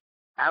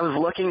was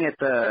looking at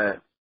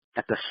the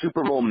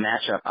Super Bowl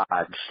matchup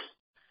odds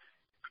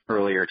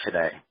earlier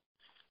today,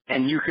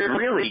 and you could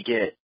really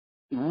get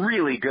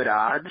really good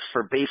odds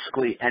for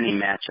basically any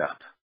matchup.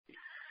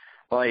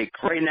 Like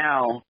right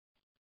now,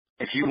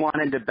 if you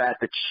wanted to bet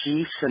the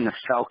Chiefs and the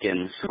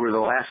Falcons, who were the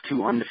last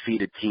two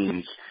undefeated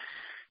teams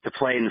to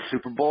play in the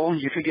Super Bowl,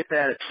 you could get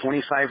that at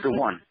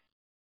 25-1.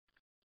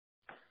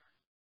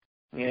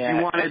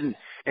 Yeah.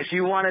 If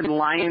you wanted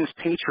Lions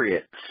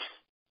Patriots,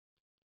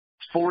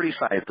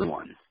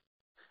 45-1.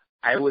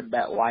 I would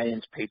bet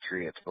Lions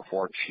Patriots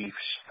before Chiefs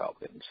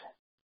Falcons.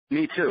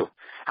 Me too.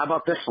 How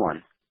about this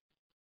one?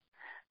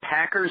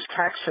 Packers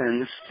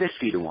Texans,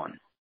 50-1.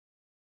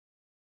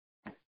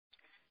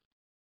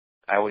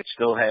 I would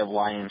still have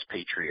Lions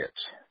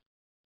Patriots.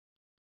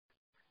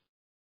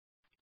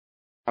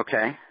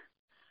 Okay.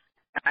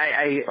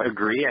 I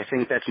agree. I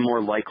think that's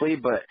more likely,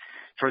 but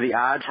for the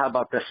odds, how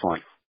about this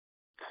one?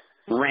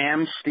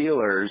 Rams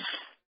Steelers,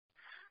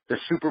 the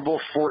Super Bowl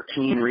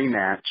 14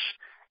 rematch,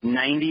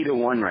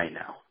 90-1 right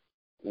now.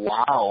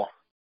 Wow.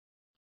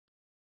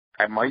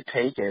 I might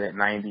take it at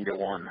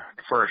 90-1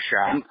 for a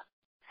shot.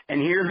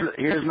 And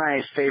here's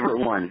my favorite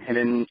one.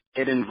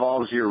 It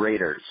involves your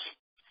Raiders.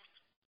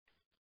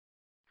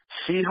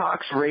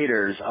 Seahawks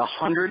Raiders,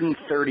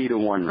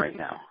 130-1 right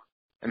now.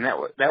 And that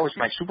was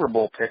my Super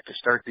Bowl pick to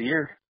start the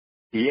year.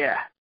 Yeah.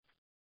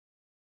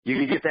 You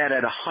can get that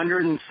at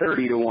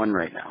 130-1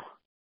 right now.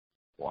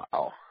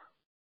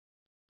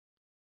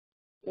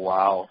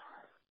 Wow.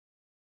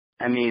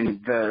 I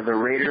mean, the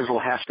Raiders will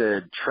have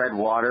to tread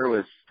water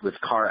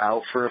with Carr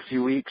out for a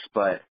few weeks,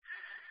 but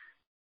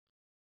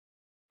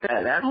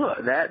that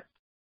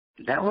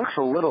looks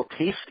a little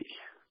tasty.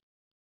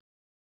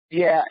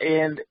 Yeah,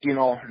 and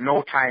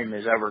no time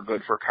is ever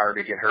good for Carr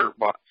to get hurt,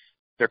 but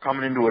they're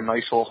coming into a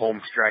nice little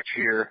home stretch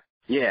here.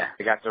 Yeah.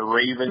 They got the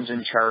Ravens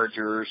and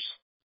Chargers.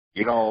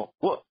 Well,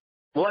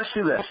 let's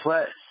do this.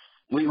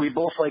 We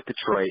both like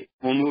Detroit.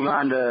 We'll move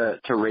on to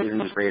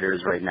Ravens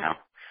Raiders right now.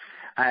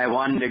 I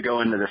wanted to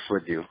go into this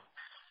with you.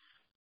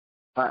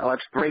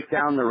 Let's break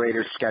down the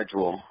Raiders'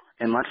 schedule,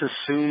 and let's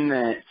assume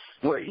that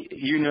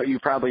you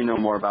probably know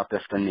more about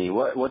this than me.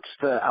 What's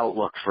the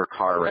outlook for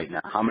Carr right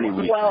now? How many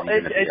weeks is he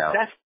going to be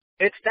out?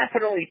 It's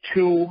definitely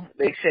 2.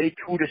 They say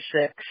 2 to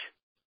 6.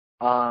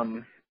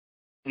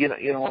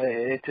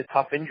 It's a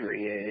tough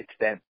injury.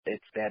 It's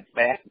that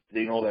back.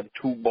 Them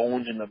 2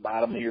 bones in the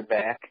bottom of your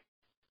back,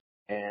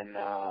 and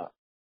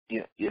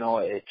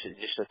it's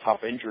just a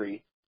tough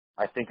injury.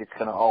 I think it's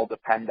going to all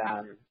depend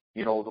on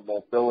the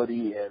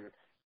mobility and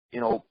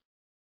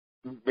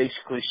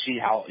basically see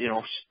how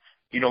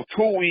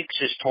 2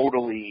 weeks is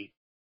totally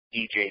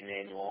DJ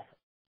Manuel.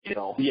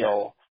 Yeah.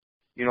 So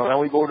then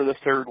we go to the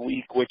third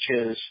week, which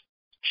is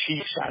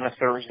Chiefs on a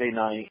Thursday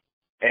night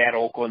at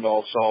Oakland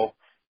also,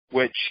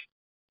 which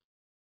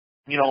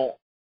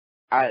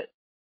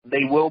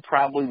they will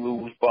probably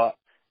lose, but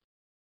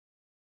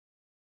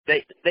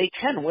they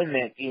can win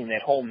that game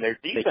at home. Their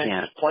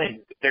defense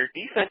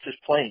is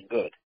playing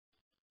good.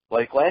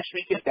 Like last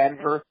week at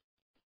Denver,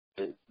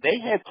 they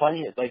had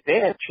they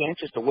had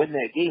chances to win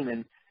that game,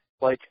 and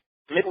like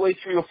midway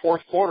through the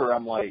fourth quarter,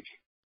 I'm like,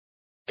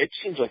 it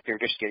seems like they're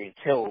just getting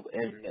killed,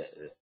 and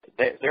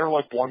they're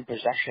like one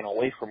possession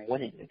away from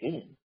winning the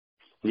game.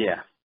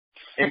 Yeah.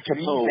 And to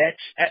me,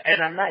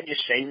 and I'm not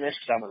just saying this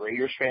because I'm a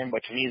Raiders fan,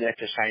 but to me,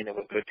 that's a sign of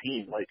a good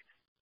team. Like,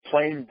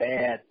 playing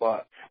bad,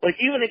 but, like,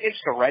 even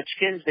against the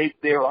Redskins,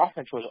 their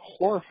offense was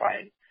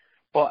horrifying.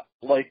 But,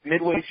 like,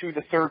 midway through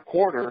the third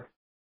quarter,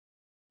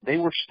 they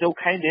were still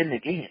kind of in the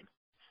game.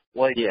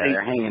 Like, yeah,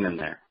 they're hanging in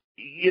there.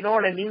 You know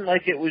what I mean?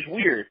 Like, it was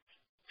weird.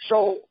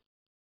 So,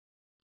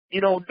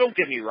 don't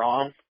get me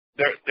wrong.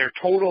 Their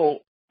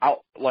total,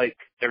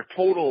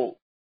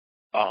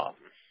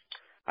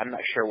 I'm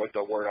not sure what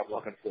the word I'm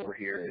looking for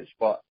here is,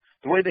 but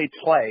the way they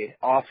play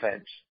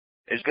offense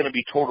is going to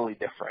be totally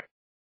different.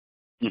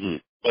 Mm-hmm.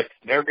 Like,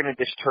 they're going to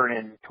just turn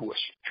into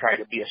try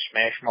to be a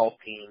smash mouth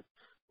team,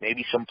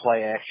 maybe some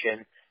play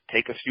action,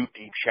 take a few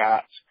deep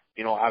shots.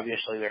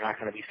 Obviously they're not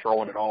going to be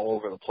throwing it all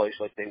over the place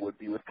like they would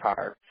be with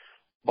Carr.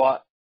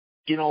 But,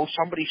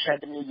 somebody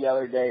said to me the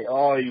other day,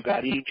 oh, you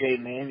got E.J.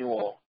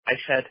 Manuel. I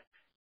said,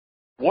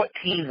 what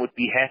team would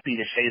be happy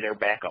to say their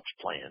backup's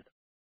playing?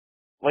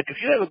 Like,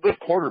 if you have a good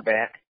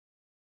quarterback,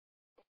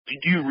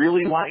 do you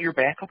really want your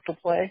backup to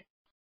play?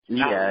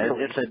 Yeah,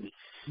 really. it's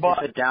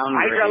a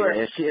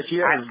downgrade.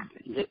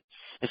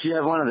 If you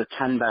have one of the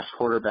 10 best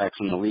quarterbacks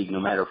in the league, no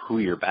matter who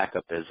your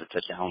backup is, it's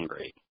a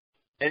downgrade.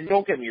 And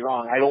don't get me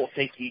wrong, I don't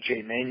think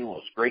E.J. Manuel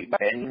is great by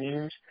any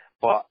means,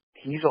 but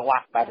he's a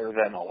lot better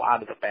than a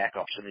lot of the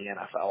backups in the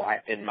NFL,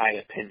 in my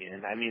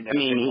opinion. I mean, there's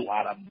a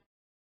lot of...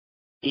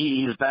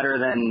 He's better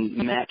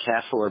than Matt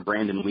Castle or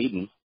Brandon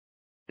Weeden.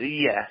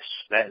 Yes,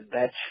 that's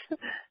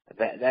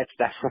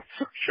definitely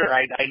for sure.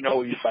 I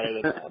know he's better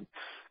than them.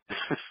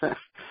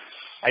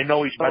 I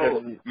know he's better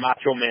than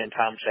Macho Man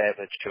Tom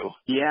Savage too.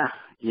 Yeah.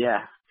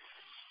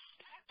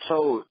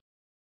 So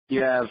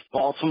you have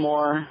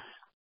Baltimore,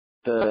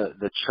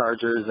 the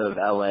Chargers of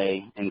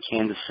LA, and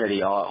Kansas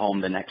City all at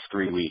home the next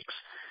 3 weeks.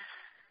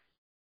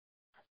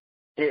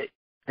 As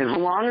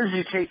long as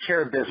you take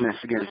care of business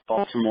against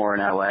Baltimore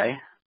and LA,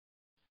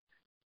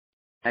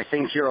 I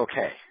think you're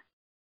okay.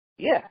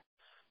 Yeah.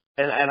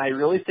 And I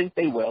really think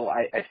they will.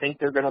 I think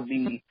they're going to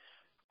be,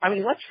 I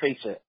mean, let's face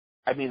it.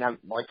 I mean, I'm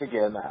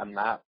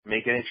not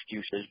making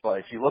excuses, but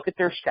if you look at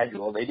their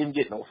schedule, they didn't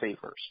get no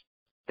favors.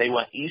 They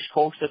went East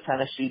Coast to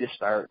Tennessee to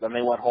start, then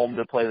they went home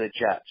to play the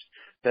Jets.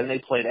 Then they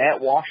played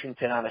at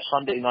Washington on a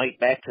Sunday night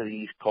back to the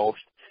East Coast.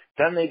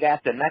 Then they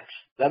got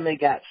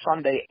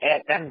Sunday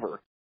at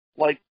Denver.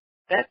 Like,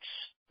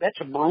 that's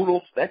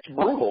brutal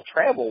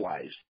travel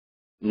wise.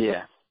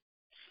 Yeah.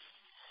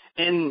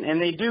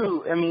 And they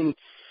do, I mean,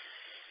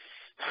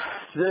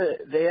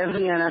 they have the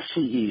NFC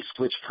East,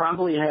 which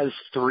probably has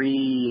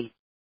 3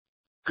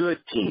 good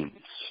teams.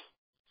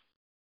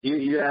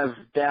 You have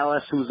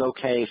Dallas, who's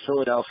okay,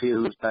 Philadelphia,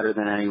 who's better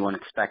than anyone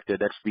expected.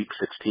 That's Week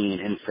 16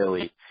 in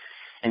Philly.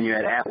 And you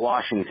had at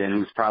Washington,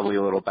 who's probably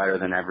a little better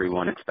than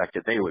everyone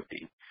expected they would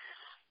be.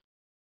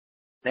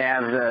 They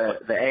have the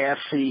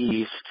AFC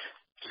East,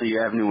 so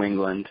you have New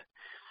England.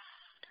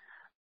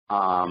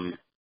 And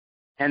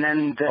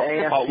then the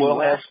AFC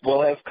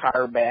we'll have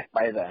Carr back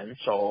by then,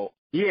 so.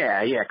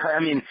 Yeah. I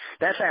mean,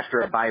 that's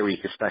after a bye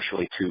week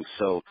especially, too.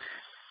 So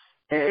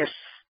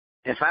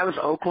if I was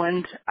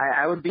Oakland,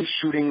 I would be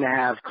shooting to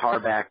have Carr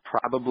back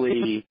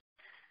probably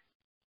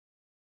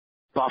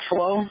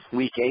Buffalo,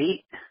 Week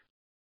 8.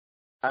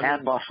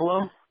 At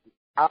Buffalo?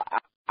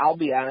 I'll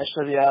be honest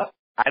with you.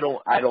 I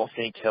don't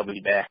think he'll be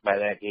back by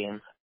that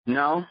game.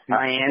 No?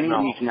 Miami,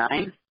 no. Week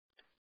 9?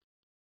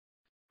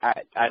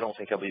 I don't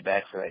think he'll be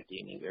back for that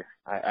game either.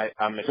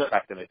 I'm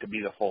expecting it to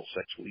be the full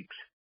 6 weeks.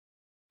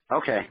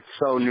 Okay,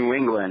 so New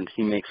England,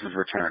 he makes his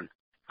return.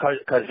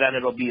 Because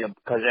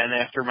then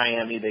after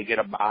Miami they get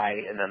a bye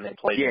and then they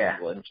play New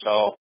England.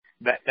 So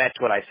that's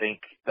what I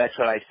think. That's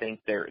what I think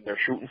they're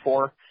shooting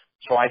for.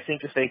 So I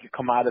think if they could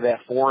come out of that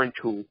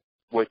 4-2,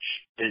 which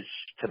is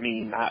to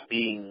me not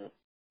being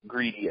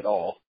greedy at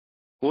all.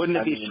 Wouldn't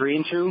it be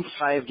 3-2?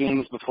 5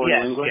 games before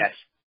New England? Yes,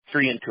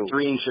 3-2.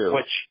 3-2.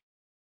 Which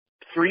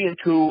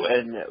 3-2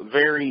 and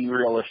very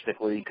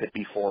realistically could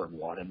be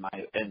 4-1 in my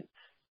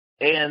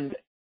and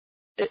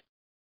it,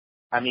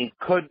 I mean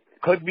could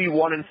be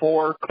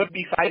 1-4, could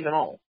be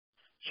 5-0.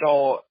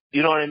 So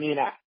you know what I mean.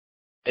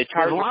 It's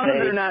hard as long to say.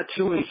 As they're not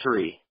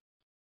 2-3.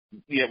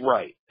 Yeah,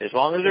 right. As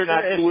long as they're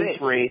not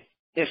 2-3.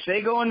 If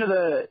they go into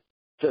the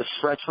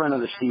stretch run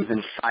of the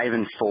season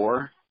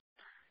 5-4,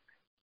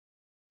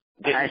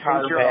 I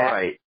think you're all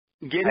right.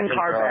 Getting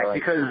Carr back right.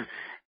 Because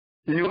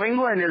New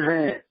England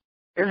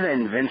isn't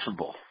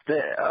invincible.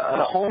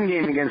 A home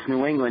game against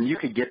New England, you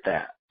could get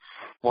that.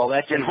 Well,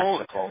 that's in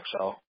Mexico,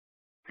 so.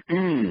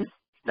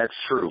 That's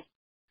true.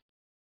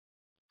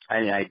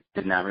 I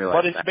did not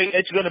realize that. But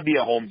it's going to be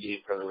a home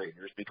game for the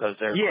Raiders because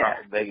their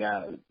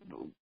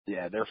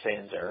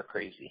fans are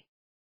crazy.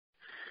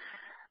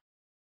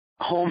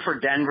 Home for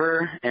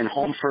Denver and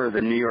home for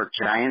the New York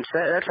Giants.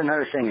 That's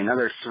another thing,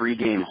 another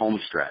 3-game home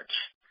stretch.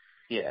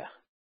 Yeah.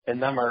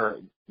 And them are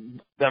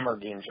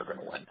games they're going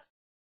to win.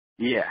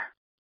 Yeah.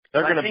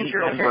 They're going to beat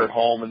Denver at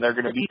home, and they're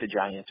going to beat the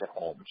Giants at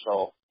home.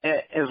 So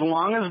as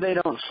long as they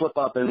don't slip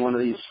up in one of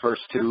these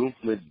first 2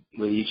 with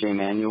E.J.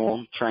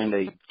 Manuel, trying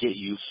to get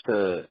used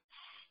to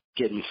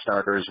getting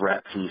starters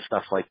reps and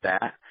stuff like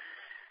that,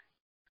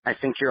 I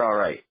think you're all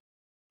right.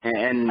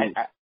 And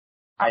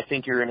I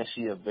think you're going to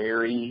see a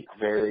very,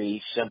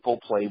 very simple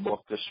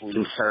playbook this week.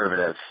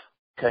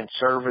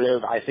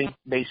 Conservative. I think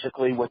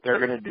basically what they're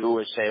going to do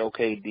is say,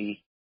 okay,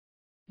 D,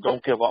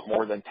 don't give up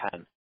more than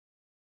 10.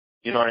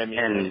 You know what I mean?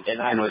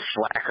 And with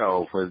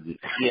Flacco,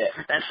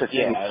 that's the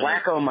thing. Yeah,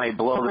 Flacco might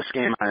blow this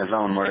game on his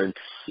own, where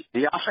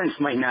the offense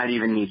might not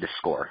even need to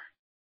score.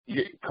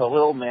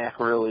 Khalil Mack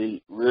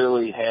really,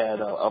 really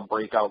had a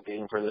breakout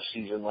game for the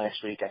season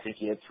last week. I think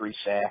he had 3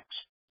 sacks.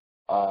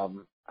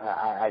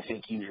 I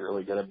think he's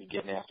really going to be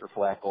getting after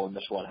Flacco in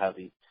this one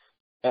heavy.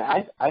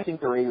 And I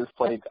think the Raiders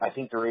play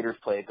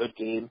a good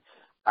game.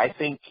 I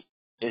think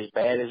as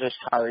bad as this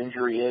Carr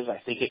injury is,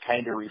 I think it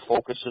kind of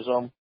refocuses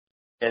them.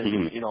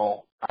 And,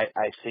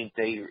 I think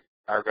they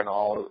are going to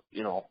all,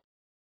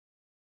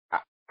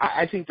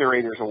 I think the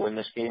Raiders will win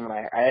this game, and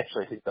I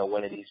actually think they'll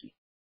win it easy.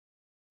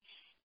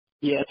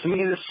 Yeah, to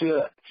me,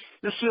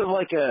 this feels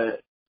like a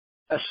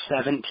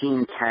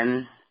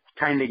 17-10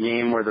 kind of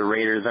game where the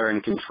Raiders are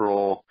in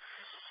control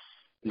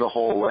the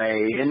whole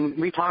way. And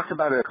we talked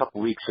about it a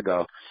couple weeks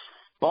ago.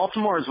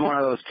 Baltimore is one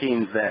of those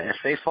teams that if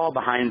they fall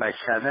behind by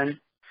 7,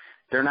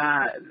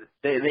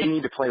 they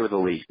need to play with a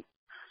lead.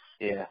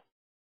 Yeah.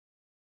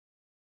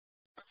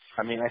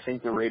 I mean, I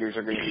think the Raiders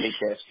are going to take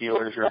that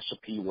Steelers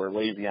recipe where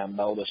Le'Veon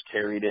Bell just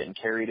carried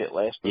it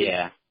last week.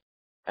 Yeah.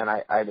 And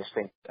I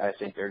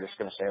think they're just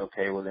going to say,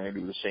 okay, we're going to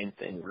do the same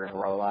thing. We're going to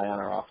rely on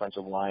our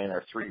offensive line,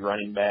 our 3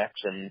 running backs,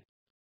 and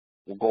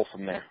we'll go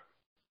from there.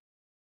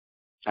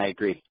 I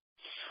agree.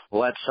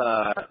 Well,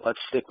 let's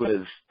stick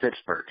with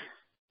Pittsburgh.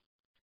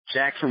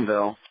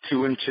 Jacksonville,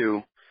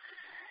 2-2.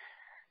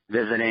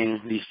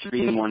 visiting the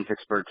 3-1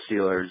 Pittsburgh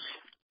Steelers.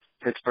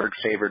 Pittsburgh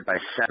favored by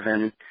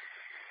 7.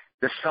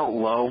 This felt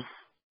low.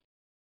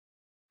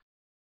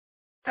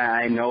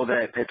 I know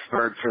that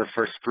Pittsburgh for the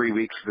first 3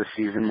 weeks of the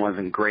season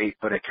wasn't great,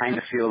 but it kind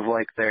of feels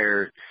like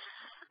they're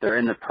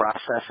in the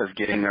process of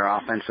getting their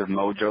offensive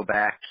mojo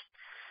back.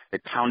 They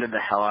pounded the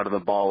hell out of the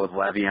ball with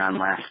Le'Veon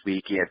last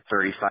week. He had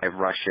 35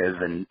 rushes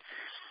and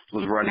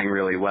was running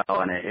really well,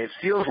 and it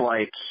feels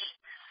like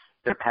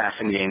their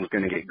passing game is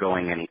going to get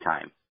going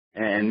anytime.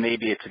 And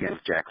maybe it's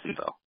against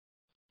Jacksonville.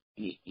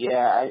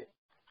 Yeah,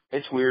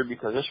 it's weird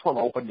because this one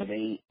opened at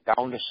 8,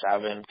 down to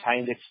 7.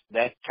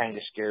 That kind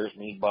of scares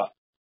me, but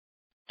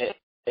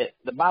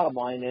the bottom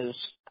line is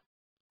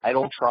I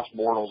don't trust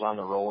Bortles on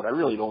the road. I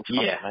really don't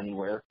trust him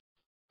anywhere.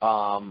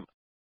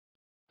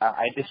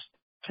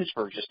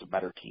 Pittsburgh's just a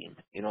better team.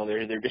 You know,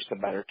 they're just a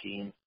better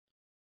team.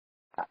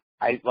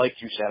 Like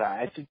you said,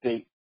 I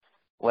think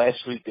last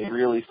week they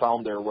really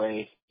found their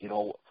way. You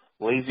know,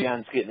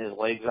 Le'Veon's getting his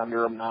legs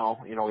under him now.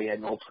 You know, he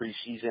had no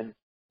preseason.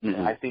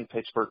 Mm-hmm. I think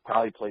Pittsburgh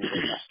probably plays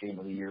their best game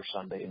of the year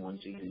Sunday and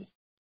wins easy.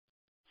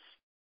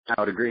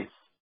 I would agree.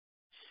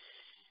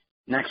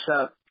 Next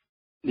up,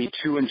 the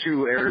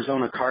 2-2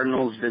 Arizona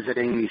Cardinals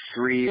visiting the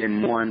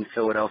 3-1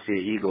 Philadelphia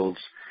Eagles.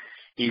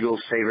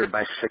 Eagles favored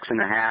by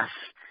 6.5.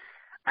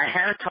 I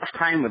had a tough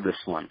time with this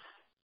one.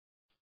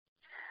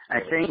 I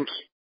think,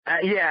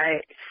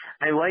 I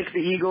like the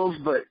Eagles,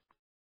 but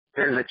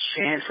there's a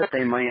chance that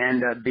they might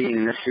end up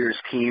being this year's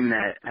team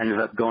that ends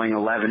up going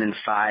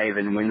 11-5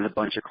 and wins a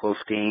bunch of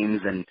close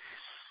games. And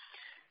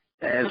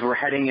as we're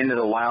heading into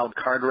the wild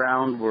card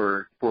round,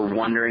 we're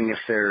wondering if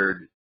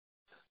they're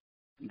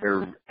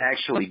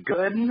actually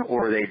good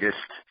or they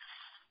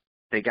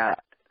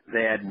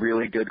had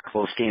really good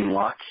close game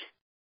luck.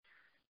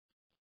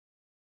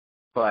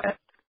 But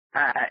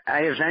I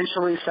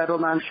eventually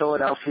settled on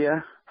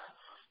Philadelphia,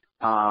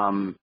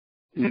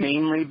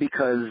 mainly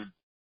because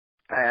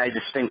I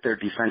just think their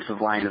defensive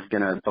line is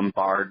going to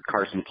bombard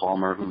Carson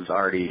Palmer, who's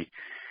already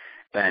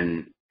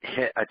been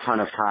hit a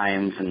ton of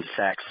times and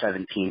sacked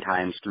 17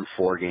 times through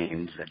 4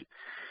 games. And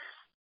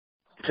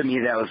to me,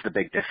 that was the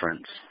big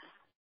difference.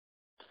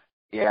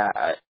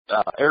 Yeah,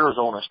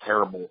 Arizona's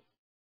terrible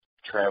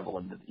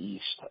traveling to the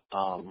East.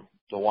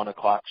 The 1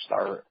 o'clock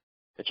start.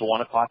 It's a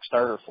 1 o'clock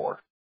start or 4?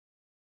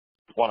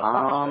 1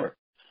 o'clock start.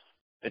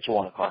 It's a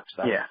 1 o'clock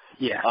start.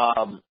 Yeah.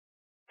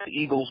 The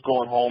Eagles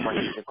going home. I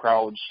think the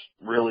crowd's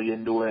really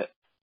into it.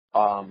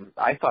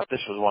 I thought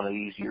this was one of the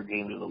easier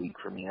games of the week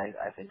for me.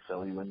 I think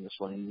Philly win this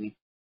one easy.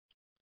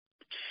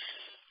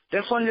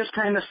 This one just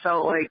kind of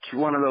felt like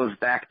one of those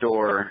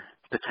backdoor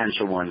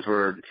potential ones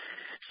where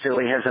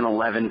Philly has an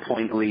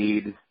 11-point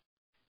lead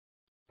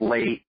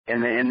late,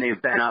 and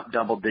they've been up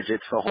double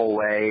digits the whole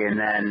way, and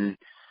then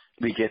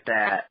we get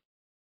that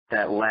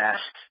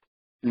last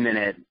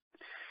minute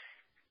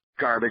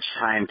garbage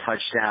time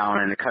touchdown,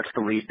 and it cuts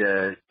the lead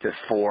to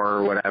 4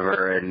 or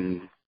whatever,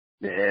 and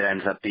it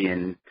ends up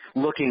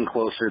looking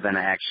closer than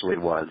it actually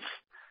was.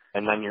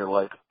 And then you're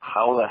like,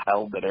 how the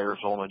hell did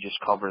Arizona just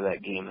cover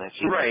that game?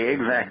 Right,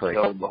 exactly.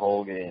 Killed the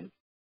whole game.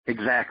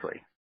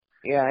 Exactly.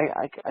 Yeah,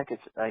 I can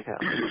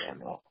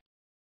understand that.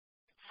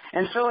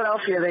 And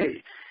Philadelphia,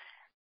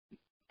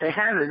 it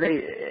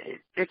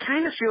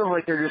kind of feels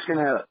like they're just going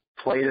to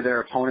play to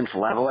their opponent's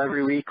level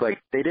every week. Like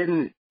they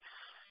didn't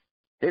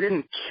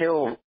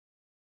kill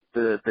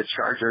the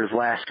Chargers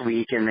last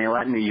week, and they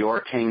let New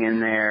York hang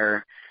in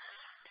there.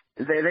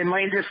 They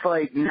might just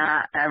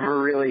not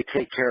ever really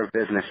take care of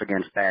business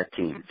against bad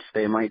teams.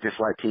 They might just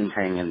let teams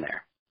hang in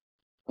there.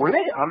 Were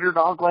they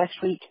underdog last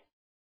week?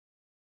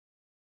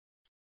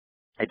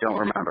 I don't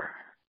remember.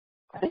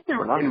 I think they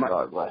were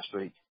underdog last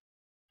week.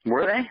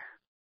 Were they?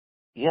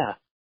 Yeah.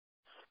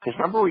 Because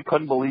remember we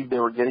couldn't believe they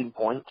were getting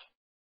points?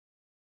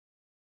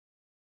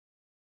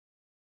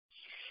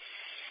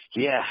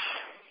 Yeah.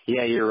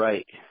 Yeah, you're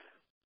right.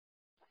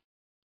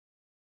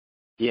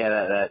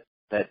 Yeah,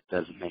 that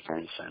doesn't make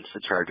any sense.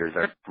 The Chargers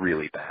are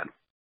really bad.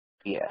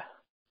 Yeah.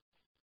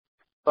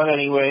 But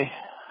anyway,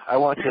 I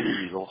want to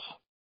the Eagles.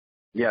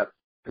 Yep,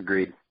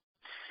 agreed.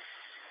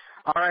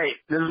 All right,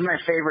 this is my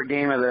favorite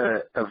game of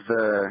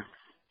the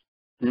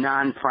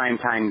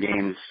non-primetime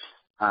games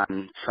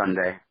on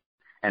Sunday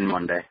and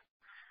Monday.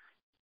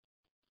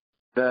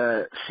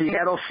 The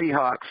Seattle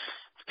Seahawks,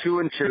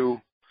 2-2,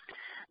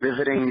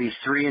 visiting the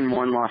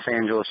 3-1 Los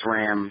Angeles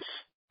Rams.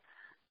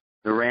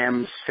 The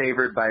Rams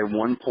favored by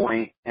 1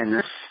 point, and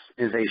this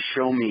is a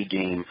show-me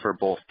game for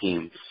both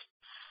teams.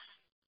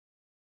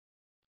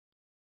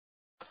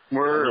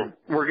 We're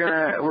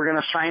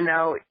gonna find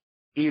out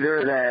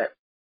either that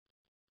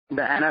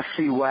the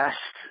NFC West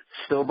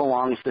still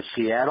belongs to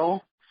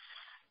Seattle,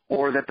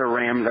 or that the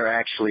Rams are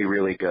actually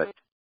really good.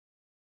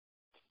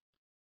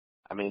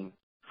 I mean,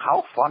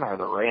 how fun are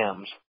the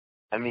Rams?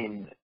 I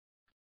mean,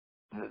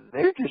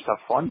 they're just a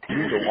fun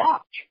team to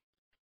watch.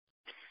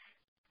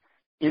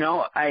 You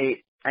know,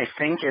 I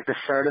think at the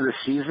start of the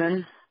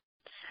season,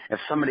 if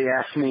somebody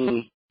asked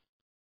me,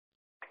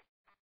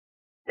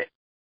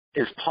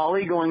 is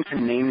Paulie going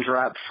to name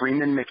drop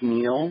Freeman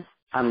McNeil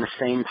on the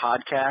same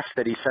podcast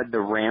that he said the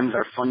Rams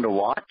are fun to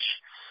watch,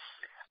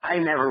 I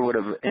never would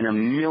have in a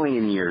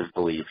million years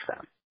believed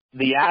them.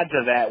 The odds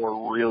of that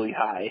were really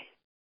high.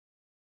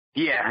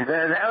 Yeah,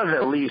 that was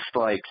at least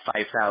like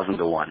 5,000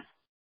 to 1.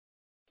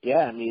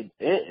 Yeah, I mean,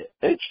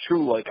 it's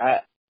true.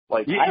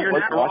 You're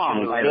not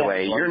wrong, by the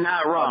way. You're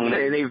not wrong.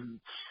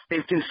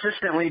 They've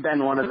consistently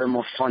been one of the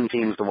most fun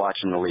teams to watch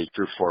in the league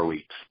through 4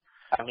 weeks.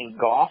 I mean,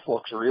 Goff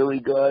looks really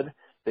good.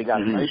 They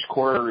got a nice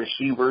core of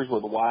receivers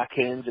with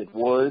Watkins and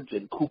Woods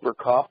and Cooper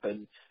Kupp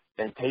and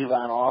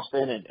Tavon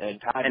Austin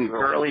and Todd. And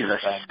Gurley's a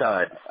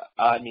stud.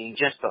 I mean,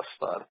 just a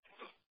stud.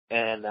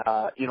 And,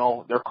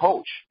 their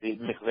coach,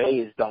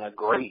 McVay, has done a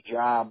great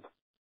job.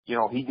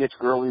 He gets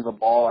Gurley the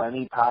ball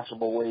any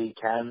possible way he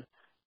can.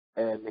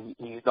 And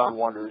he's done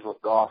wonders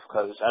with Goff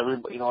because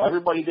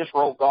everybody just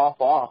wrote Goff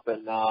off,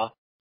 and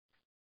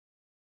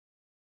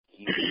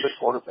he's a good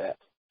quarterback.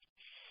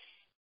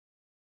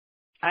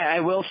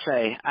 I will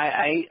say,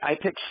 I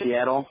picked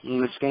Seattle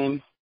in this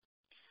game.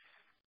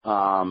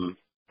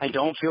 I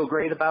don't feel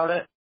great about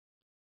it.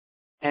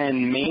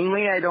 And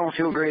mainly I don't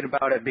feel great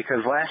about it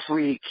because last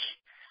week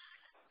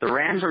the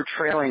Rams were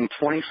trailing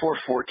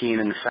 24-14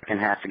 in the second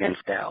half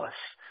against Dallas.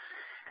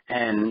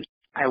 And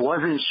I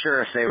wasn't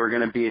sure if they were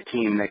going to be a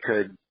team that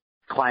could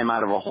climb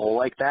out of a hole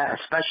like that,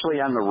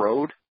 especially on the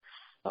road.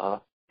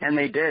 And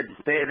they did.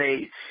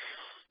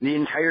 The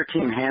entire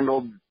team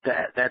handled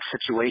that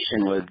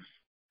situation with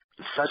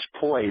such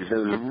poise. It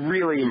was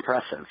really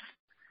impressive.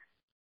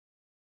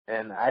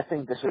 And I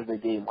think this is the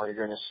game where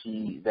you're going to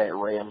see that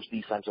Rams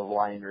defensive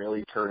line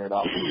really turn it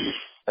up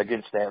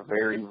against that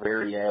very,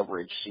 very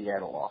average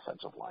Seattle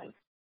offensive line.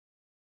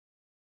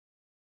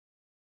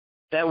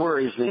 That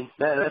worries me.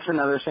 That's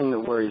another thing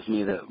that worries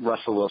me, that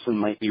Russell Wilson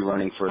might be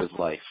running for his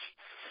life.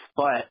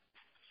 But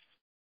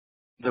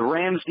the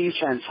Rams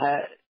defense,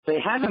 they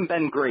haven't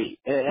been great.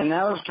 And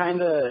that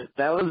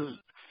was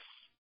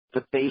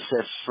the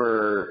basis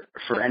for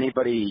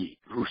anybody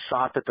who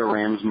thought that the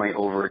Rams might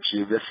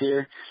overachieve this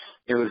year.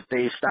 It was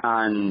based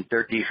on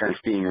their defense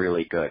being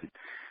really good.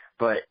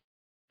 But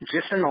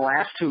just in the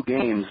last 2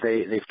 games,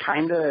 they've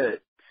kind of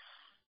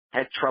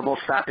had trouble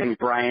stopping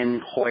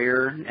Brian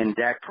Hoyer and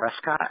Dak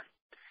Prescott.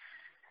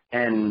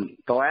 And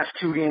the last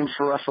 2 games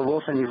for Russell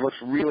Wilson, he's looked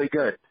really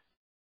good.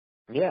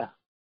 Yeah.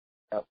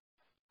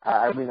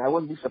 I mean, I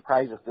wouldn't be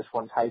surprised if this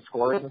one's high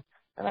scoring,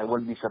 and I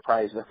wouldn't be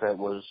surprised if it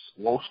was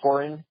low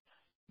scoring.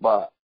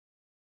 But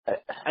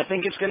I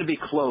think it's going to be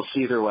close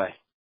either way.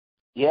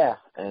 Yeah,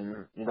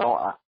 and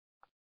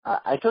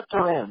I took the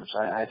Rams.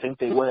 I think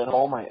they win at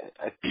home.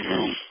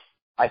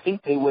 I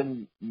think they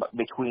win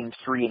between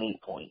 3 and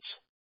 8 points.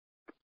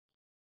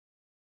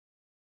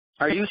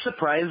 Are you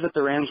surprised that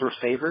the Rams were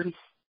favored?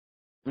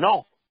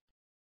 No,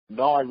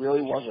 I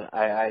really wasn't.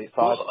 I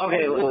thought. Well,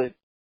 okay, really...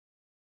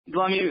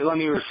 let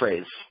me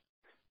rephrase.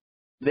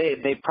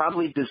 They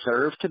probably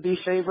deserve to be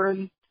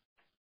favored,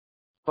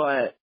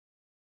 but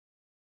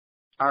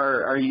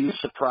are you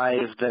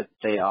surprised that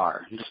they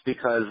are? Just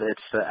because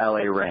it's the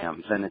LA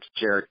Rams and it's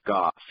Jared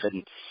Goff,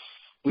 and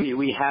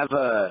we have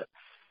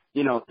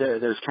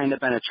there's kind of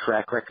been a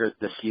track record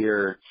this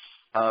year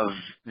of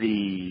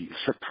the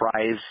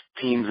surprise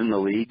teams in the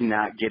league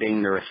not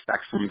getting the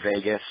respect from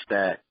Vegas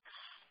that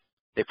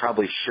they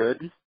probably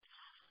should.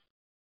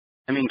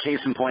 I mean, case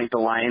in point, the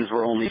Lions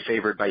were only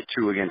favored by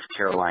 2 against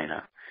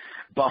Carolina.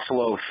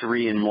 Buffalo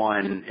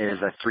 3-1 is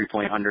a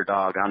 3-point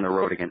underdog on the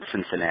road against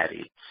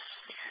Cincinnati.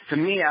 To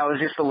me, I was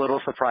just a little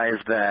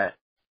surprised that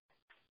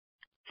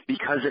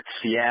because it's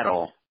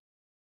Seattle,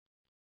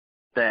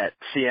 that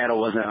Seattle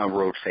wasn't a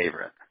road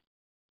favorite.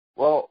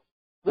 Well,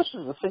 this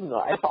is the thing,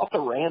 though. I thought the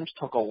Rams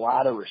took a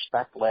lot of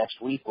respect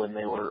last week when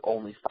they were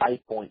only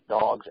 5-point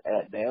dogs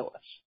at Dallas.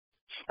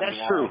 That's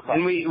true.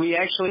 And we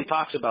actually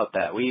talked about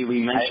that. We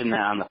mentioned that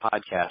on the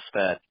podcast.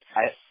 That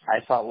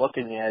I thought,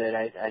 looking at it,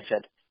 I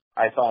said,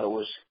 I thought it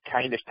was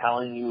kind of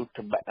telling you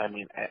to,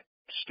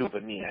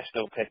 stupid me, I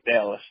still picked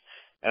Dallas.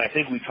 And I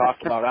think we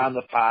talked about on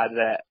the pod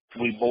that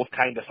we both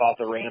kind of thought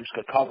the Rams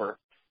could cover.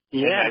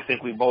 Yeah. And I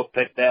think we both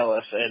picked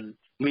Dallas. And,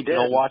 we did.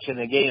 Watching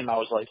the game, I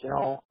was like,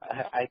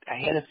 I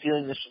had a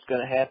feeling this was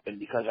going to happen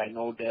because I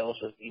know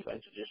Dallas'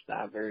 defense is just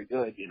not very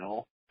good,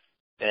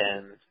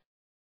 And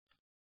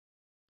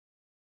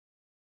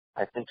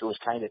I think it was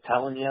kind of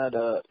telling you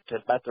to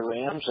bet the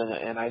Rams,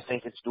 and I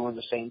think it's doing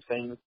the same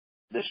thing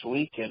this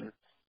week. And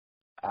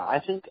I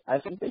think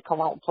they come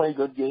out and play a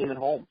good game at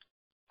home.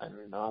 And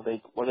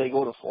they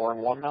go to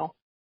 4-1 now?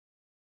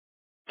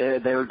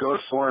 They would go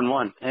to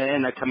 4-1,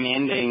 and a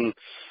commanding.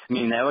 I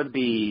mean, that would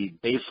be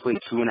basically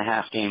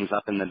 2.5 games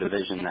up in the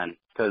division then,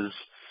 because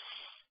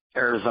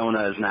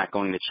Arizona is not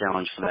going to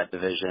challenge for that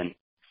division.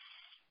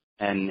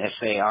 And if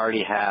they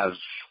already have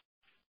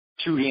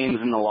 2 games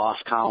in the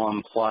loss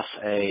column plus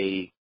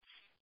a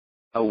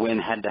win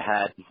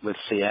head-to-head with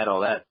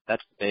Seattle,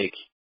 that's big.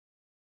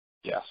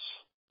 Yes.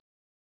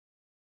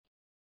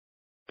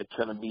 It's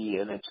going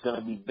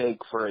to be big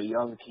for a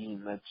young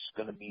team that's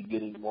going to be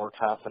getting more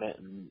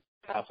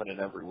confident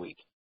every week.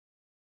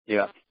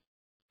 Yeah.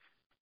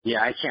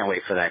 Yeah, I can't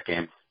wait for that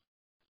game.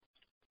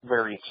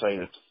 very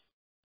excited.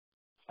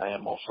 I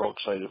am also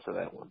excited for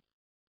that one.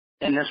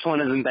 And this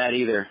one isn't bad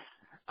either.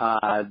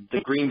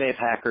 The Green Bay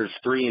Packers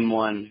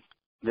 3-1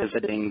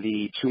 visiting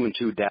the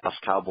 2-2 Dallas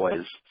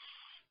Cowboys.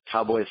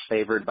 Cowboys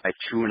favored by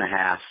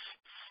 2.5.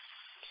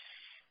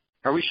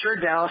 Are we sure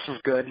Dallas is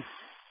good?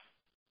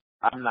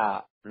 I'm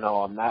not.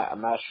 No, I'm not.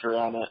 I'm not sure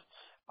on it.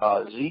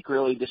 Zeke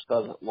really just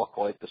doesn't look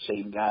like the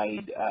same guy.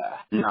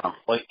 No.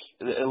 Like,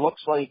 it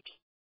looks like,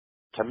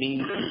 to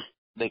me,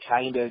 they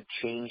kind of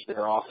changed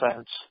their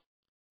offense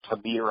to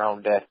be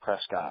around Dak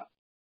Prescott.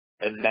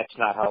 And that's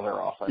not how their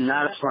offense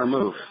Not a smart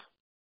move.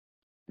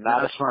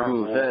 Not a smart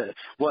move.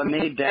 What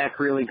made Dak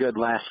really good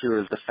last year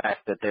was the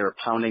fact that they were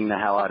pounding the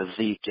hell out of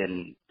Zeke,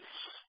 and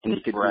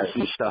he could do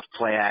some stuff,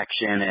 play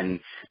action, and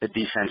the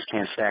defense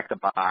can't stack the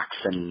box,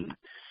 and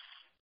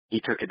he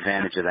took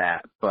advantage of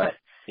that. But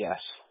yes.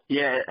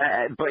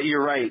 Yeah, but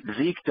you're right.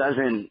 Zeke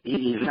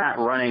he's not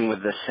running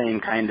with the same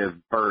kind of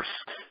burst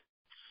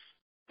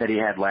that he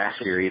had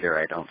last year either,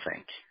 I don't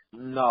think.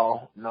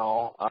 No.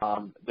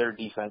 Their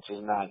defense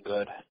is not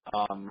good.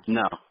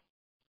 No.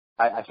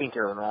 I think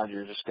Aaron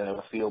Rodgers is going to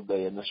have a field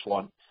day in this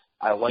one.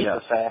 I like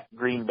the fact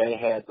Green Bay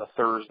had the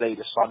Thursday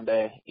to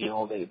Sunday. You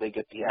know, they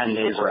get the 10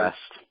 days rest.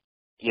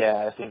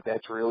 Yeah, I think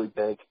that's really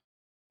big.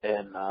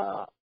 And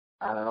I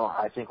don't know.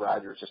 I think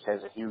Rodgers just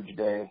has a huge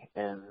day,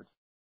 and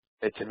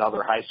it's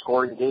another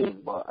high-scoring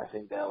game. But I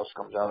think Dallas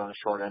comes out on the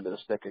short end of the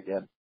stick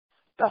again.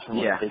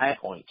 Definitely a big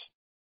point.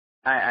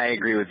 I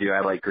agree with you.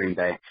 I like Green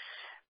Bay.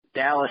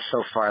 Dallas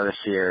so far this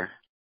year,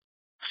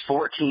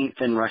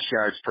 14th in rush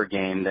yards per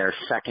game. They're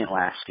second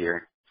last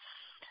year.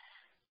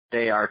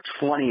 They are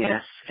 20th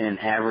in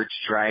average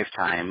drive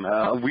time.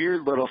 A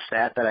weird little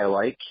stat that I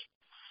like,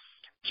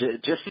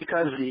 just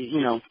because,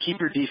 keep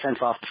your defense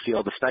off the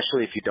field,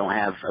 especially if you don't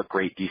have a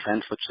great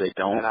defense, which they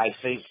don't. And I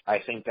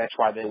think that's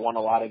why they won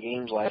a lot of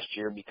games last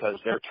year, because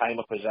their time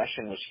of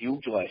possession was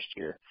huge last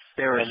year.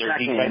 They were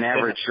second in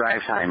average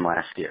drive time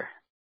last year.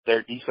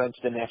 Their defense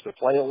didn't have to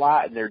play a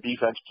lot, and their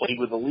defense played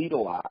with the lead a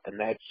lot, and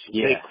that's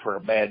big for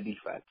a bad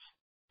defense.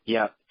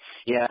 Yeah,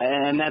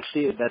 and that's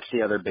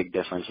the other big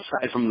difference.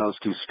 Aside from those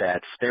two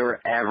stats, they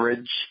were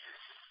average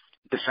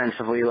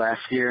defensively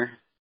last year,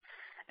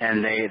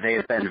 and they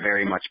have been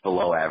very much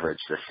below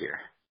average this year.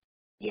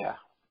 Yeah,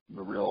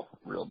 real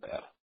bad.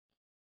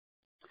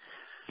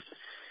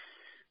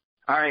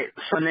 All right,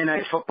 Sunday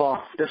Night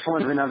Football. This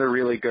one's another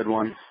really good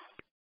one.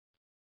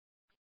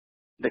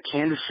 The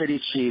Kansas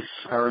City Chiefs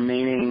are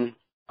remaining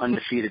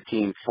undefeated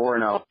team,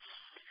 4-0,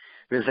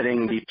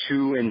 visiting the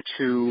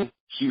 2-2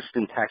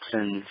 Houston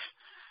Texans.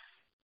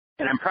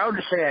 And I'm proud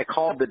to say I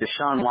called the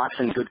Deshaun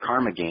Watson good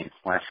karma game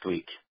last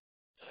week.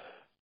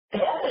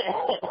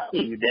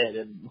 You did.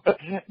 And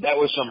that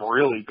was some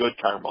really good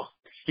karma.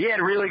 He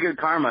had really good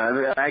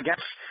karma. I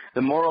guess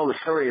the moral of the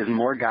story is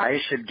more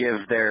guys should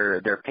give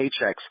their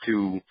paychecks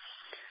to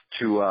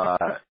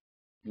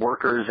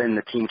workers in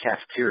the team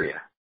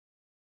cafeteria.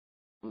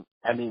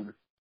 I mean,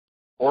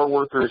 or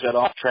workers at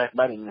off-track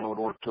betting would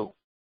work too.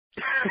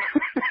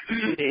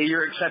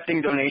 You're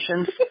accepting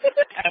donations?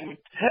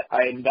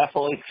 I am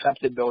definitely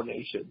accepting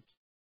donations.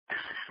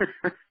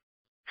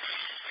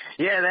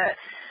 Yeah,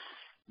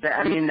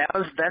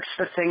 that's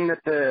the thing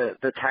that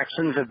the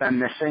Texans have been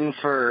missing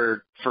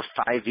for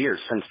 5 years,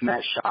 since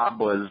Matt Schaub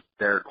was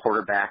their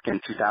quarterback in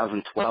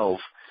 2012.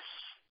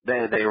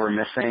 They were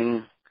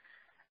missing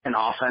an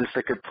offense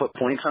that could put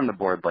points on the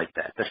board like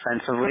that.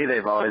 Defensively,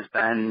 they've always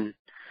been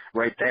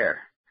right there,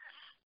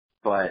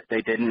 but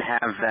they didn't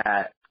have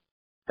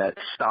that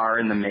star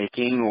in the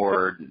making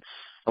or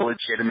a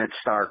legitimate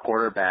star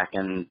quarterback,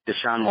 and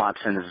Deshaun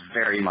Watson is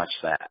very much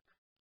that.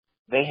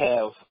 They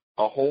have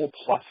a whole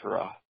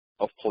plethora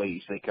of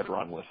plays they could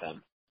run with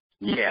him.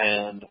 Yeah.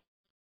 And,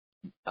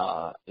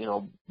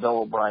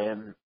 Bill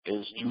O'Brien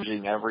is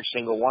using every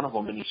single one of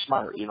them, and he's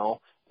smart,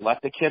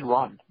 Let the kid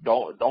run.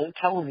 Don't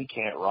tell him he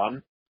can't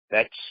run.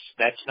 That's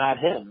not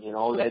him,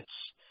 that's,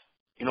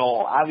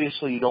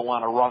 obviously you don't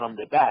want to run him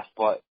to death,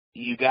 but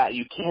you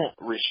can't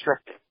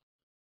restrict it.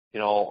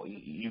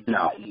 You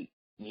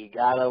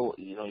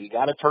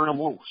gotta turn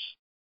him loose.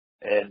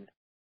 And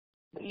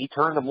he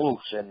turned him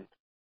loose, and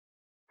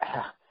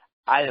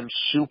I am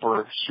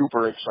super,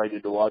 super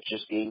excited to watch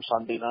this game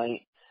Sunday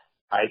night.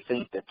 I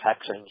think the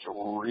Texans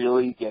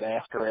really get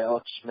after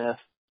Alex Smith,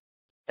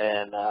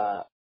 and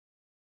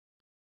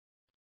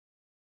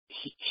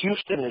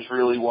Houston is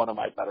really one of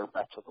my better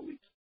bets of the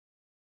week.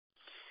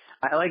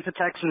 I like the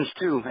Texans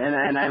too,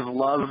 and I've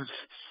loved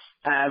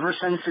ever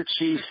since the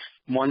Chiefs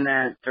won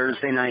that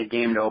Thursday night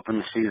game to open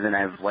the season.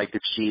 I've liked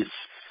the Chiefs.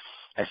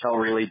 I felt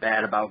really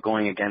bad about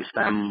going against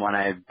them when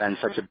I've been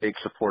such a big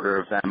supporter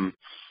of them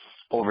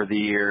over the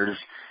years.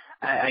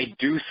 I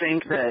do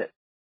think that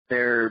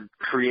they're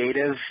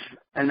creative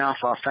enough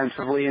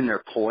offensively and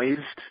they're poised.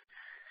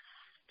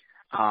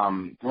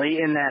 Late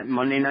in that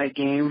Monday night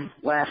game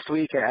last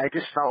week, I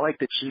just felt like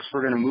the Chiefs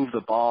were going to move the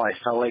ball. I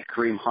felt like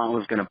Kareem Hunt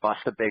was going to bust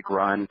a big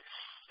run.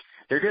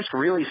 They're just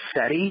really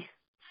steady,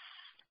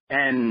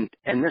 and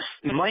this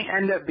might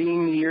end up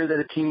being the year that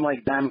a team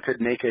like them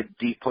could make a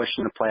deep push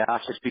in the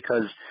playoffs, just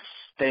because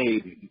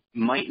they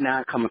might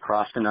not come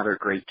across another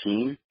great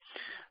team,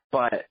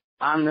 but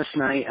on this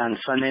night, on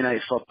Sunday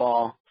Night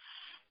Football,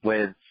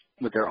 with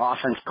their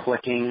offense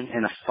clicking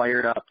and a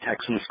fired up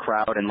Texans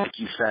crowd, and like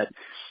you said,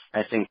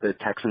 I think the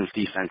Texans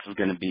defense is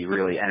going to be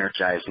really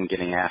energized and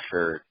getting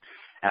after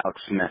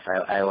Alex Smith.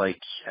 I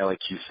like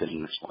Houston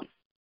in this one.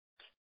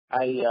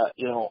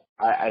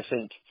 I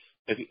think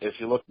if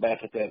you look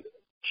back at that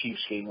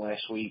Chiefs game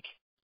last week,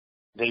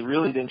 they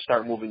really didn't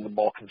start moving the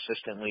ball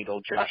consistently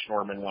till Josh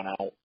Norman went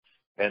out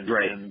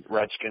and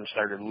Redskins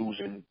started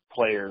losing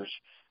players.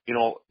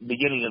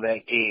 Beginning of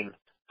that game,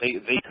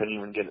 they couldn't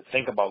even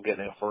think about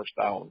getting a first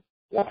down.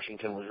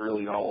 Washington was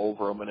really all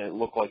over them, and it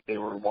looked like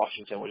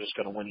Washington was just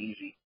going to win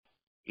easy.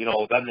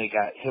 Then they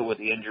got hit with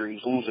the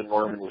injuries. Losing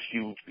Norman was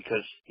huge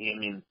because,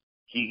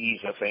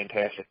 he's a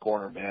fantastic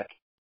cornerback.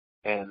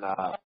 And,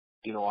 I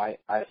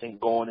think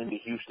going into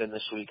Houston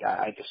this week,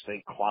 I just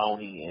think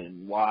Clowney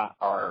and Watt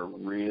are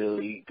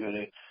really going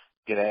to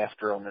get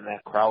after them, and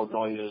that crowd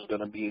noise is going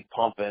to be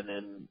pumping.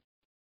 And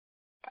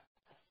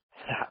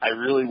I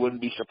really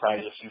wouldn't be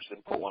surprised if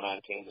Houston put one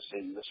on Kansas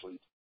City this week.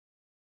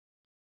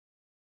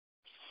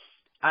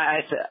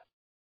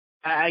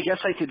 I guess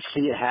I could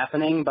see it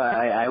happening, but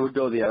I would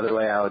go the other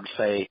way. I would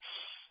say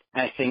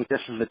I think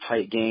this is a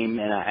tight game,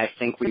 and I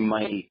think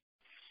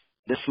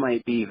this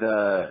might be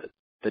the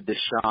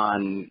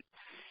Deshaun,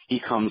 he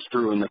comes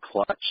through in the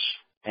clutch,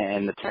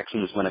 and the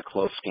Texans win a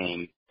close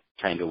game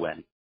kind of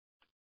win.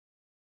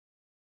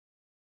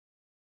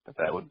 But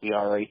that would be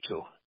all right,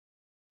 too.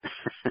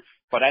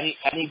 But any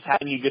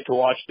time you get to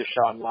watch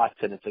Deshaun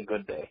Watson, it's a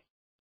good day.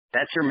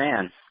 That's your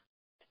man.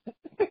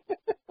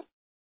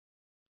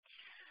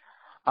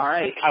 All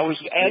right. I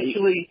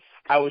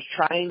was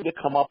trying to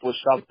come up with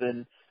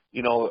something,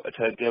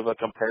 to give a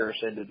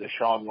comparison to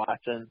Deshaun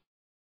Watson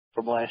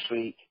from last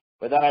week.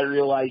 But then I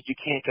realized you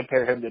can't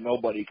compare him to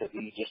nobody because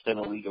he's just in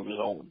a league of his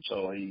own.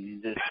 So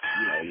he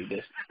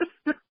just.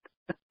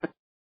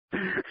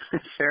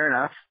 Fair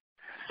enough.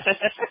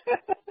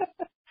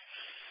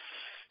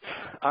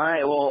 All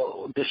right.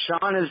 Well,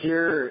 Deshaun is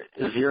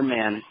your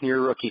man,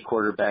 your rookie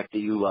quarterback that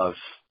you love.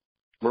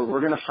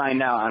 We're going to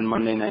find out on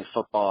Monday Night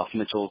Football if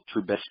Mitchell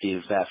Trubisky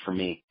is that for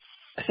me.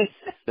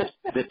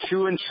 The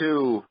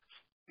 2-2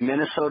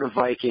 Minnesota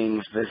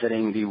Vikings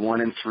visiting the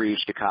 1-3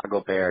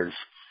 Chicago Bears.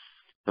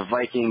 The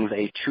Vikings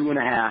a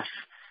 2.5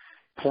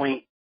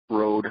 point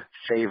road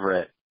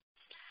favorite.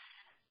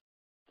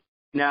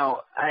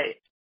 Now,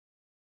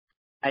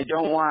 I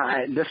don't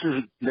want,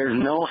 there's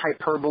no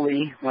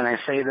hyperbole when I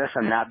say this.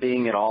 I'm not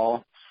being at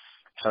all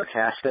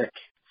sarcastic.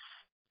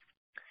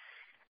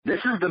 This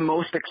is the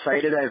most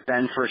excited I've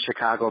been for a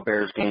Chicago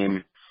Bears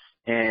game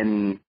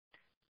in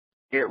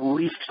at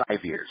least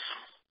 5 years.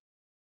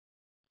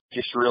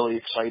 Just really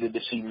excited to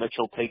see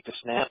Mitchell take the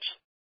snaps.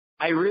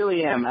 I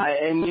really am.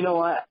 And you know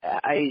what?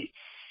 I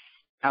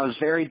was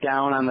very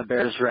down on the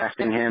Bears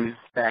drafting him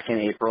back in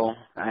April.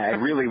 I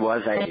really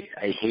was. I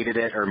hated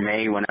it, or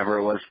May, whenever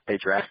it was they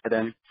drafted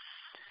him.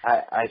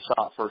 I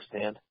saw it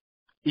firsthand.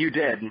 You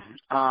did.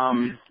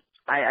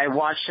 I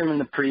watched him in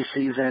the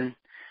preseason,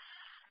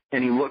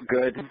 and he looked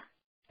good.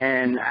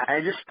 And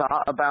I just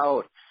thought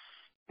about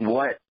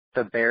what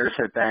the Bears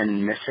have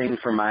been missing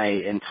for my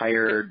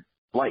entire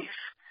life.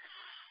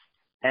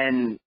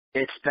 And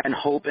it's been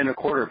hope in a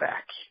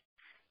quarterback.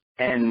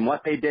 And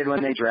what they did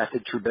when they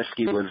drafted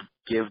Trubisky was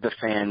give the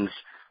fans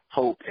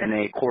hope in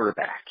a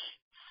quarterback.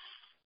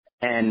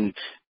 And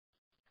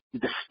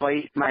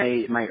despite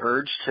my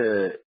urge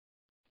to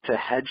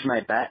hedge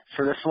my bet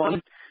for this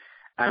one,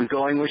 I'm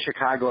going with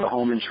Chicago at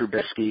home in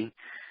Trubisky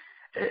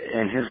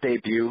in his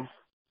debut.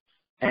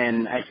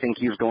 And I think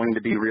he's going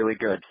to be really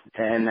good.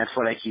 And that's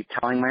what I keep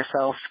telling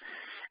myself.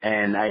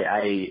 And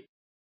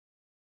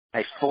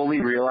I fully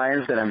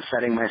realize that I'm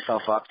setting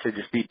myself up to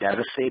just be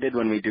devastated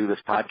when we do this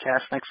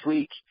podcast next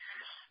week.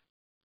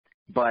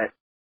 But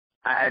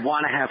I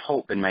want to have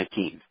hope in my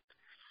team.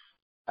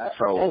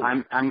 So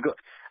I'm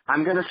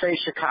going to say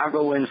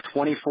Chicago wins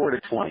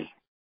 24-20.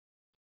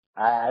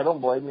 I don't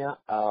blame you.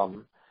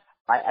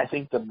 I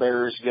think the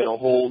Bears get a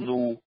whole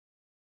new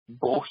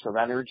burst of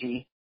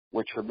energy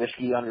with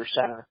Trubisky under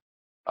center.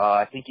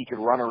 I think he could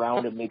run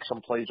around and make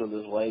some plays with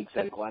his legs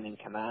that Glennon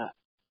cannot.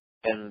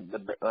 And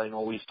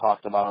we've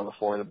talked about it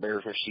before. The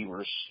Bears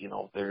receivers,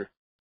 they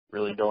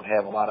really don't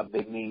have a lot of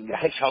big name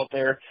guys out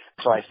there.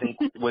 So I think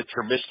with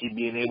Trubisky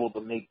being able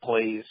to make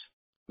plays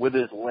with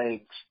his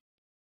legs,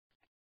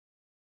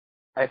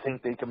 I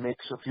think they can make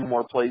a few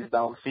more plays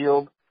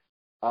downfield.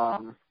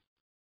 Home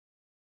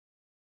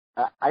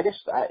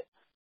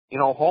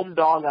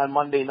dog on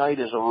Monday night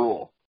is a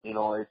rule.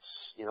 You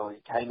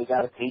kind of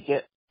got to take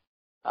it.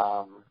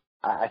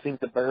 I think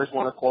the Bears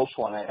won a close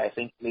one. I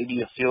think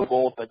maybe a field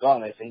goal at the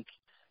gun. I think,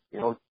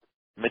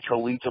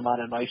 Mitchell leads them on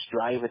a nice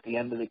drive at the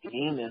end of the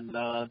game, and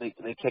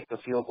they kick the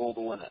field goal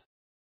to win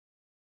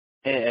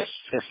it.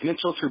 If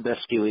Mitchell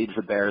Trubisky leads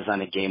the Bears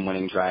on a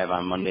game-winning drive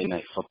on Monday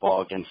Night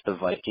Football against the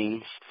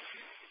Vikings,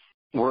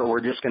 we're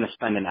just going to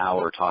spend an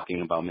hour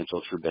talking about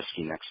Mitchell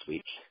Trubisky next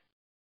week.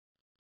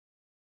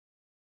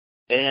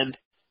 And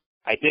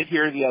I did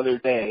hear the other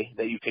day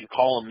that you can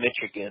call him Mitch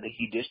again.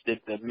 He just did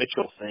the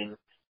Mitchell thing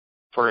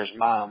for his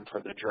mom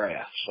for the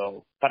draft.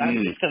 So, but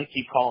I'm just going to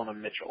keep calling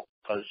him Mitchell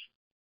because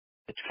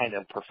it's kind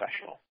of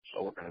professional.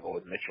 So we're going to go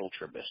with Mitchell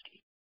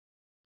Trubisky.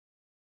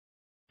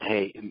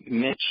 Hey,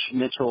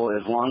 Mitchell,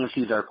 as long as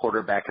he's our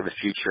quarterback of the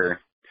future,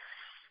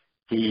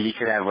 he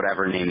could have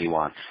whatever name he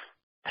wants.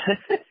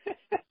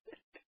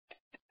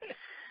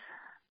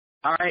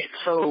 All right,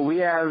 so we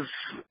have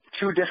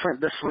two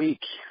different this week.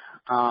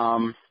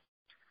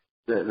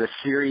 The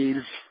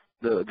series,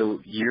 the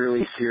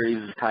yearly series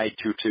is tied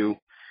 2-2.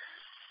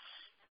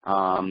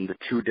 The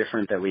two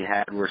different that we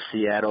had were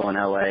Seattle and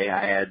LA.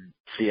 I had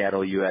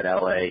Seattle, you had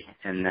LA,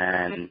 and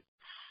then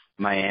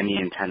Miami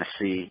and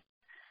Tennessee.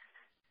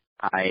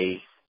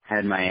 I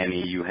had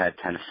Miami, you had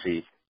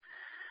Tennessee.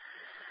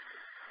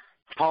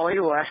 Paulie,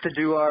 we'll have to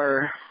do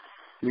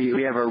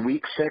we have our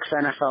Week 6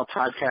 NFL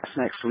podcast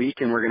next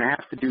week, and we're going to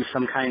have to do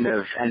some kind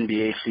of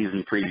NBA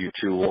season preview,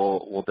 too.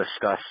 We'll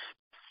discuss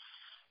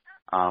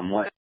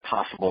what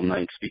possible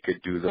nights we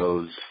could do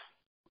those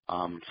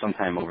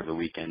sometime over the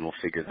weekend. We'll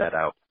figure that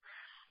out.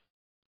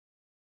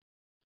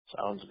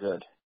 Sounds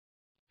good.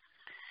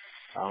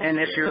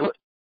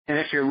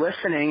 If you're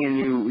listening and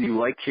you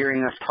like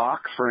hearing us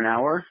talk for an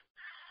hour,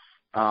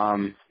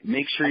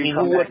 make sure you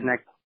come back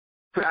next.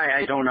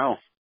 I don't know.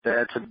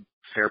 That's a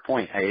fair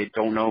point. I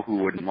don't know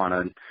who wouldn't want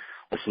to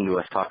listen to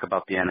us talk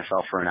about the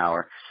NFL for an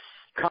hour.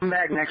 Come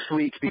back next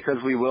week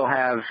because we will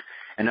have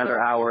another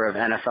hour of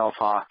NFL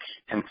talk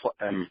and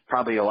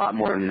probably a lot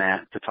more than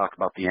that to talk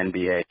about the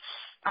NBA.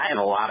 I have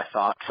a lot of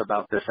thoughts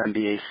about this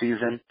NBA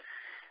season.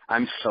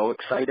 I'm so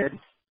excited.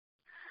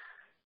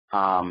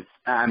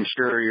 I'm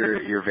sure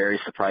you're very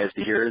surprised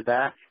to hear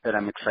that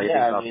I'm excited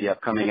about the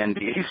upcoming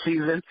NBA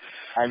season.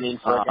 I mean,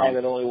 for a guy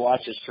that only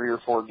watches 3 or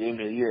 4 games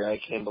a year, I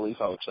can't believe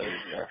how excited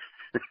you are.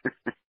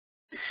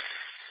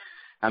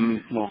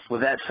 Well,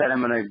 with that said, I'm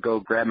going to go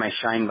grab my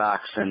Shine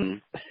Box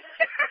and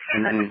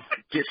then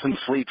get some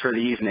sleep for the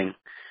evening.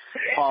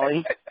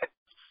 Paulie,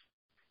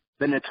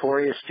 the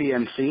notorious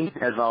PMC,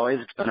 as always,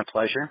 it's been a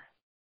pleasure.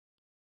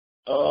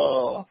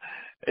 Oh,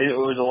 it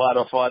was a lot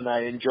of fun.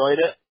 I enjoyed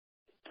it.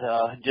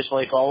 Just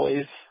like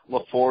always,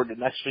 look forward to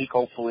next week.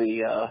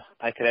 Hopefully,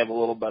 I could have a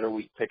little better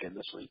week picking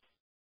this week.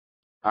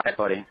 All right,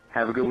 buddy.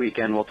 Have a good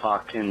weekend. We'll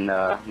talk, and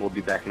we'll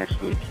be back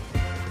next week.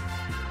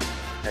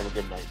 Have a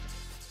good night.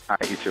 All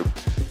right, you too.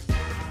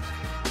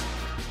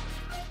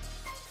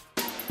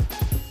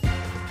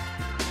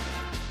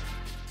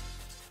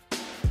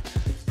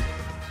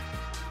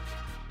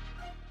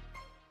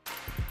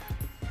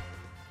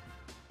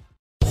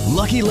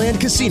 Lucky Land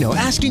Casino,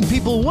 asking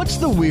people, what's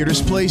the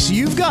weirdest place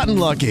you've gotten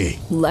lucky?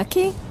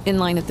 Lucky? In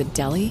line at the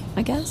deli,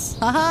 I guess?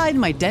 Aha, in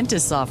my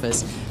dentist's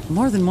office.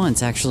 More than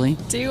once, actually.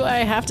 Do I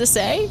have to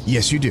say?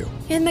 Yes, you do.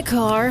 In the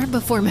car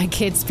before my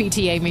kids'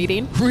 PTA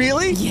meeting.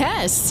 Really?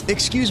 Yes.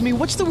 Excuse me,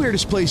 what's the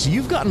weirdest place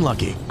you've gotten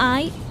lucky?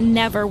 I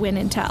never win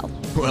and tell.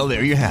 Well,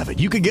 there you have it.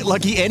 You can get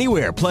lucky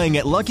anywhere, playing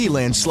at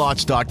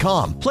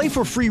LuckyLandSlots.com. Play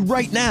for free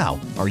right now.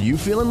 Are you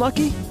feeling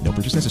lucky? No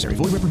purchase necessary.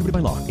 Void where prohibited by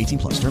law.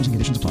 18+. Terms and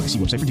conditions apply. See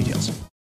website for details.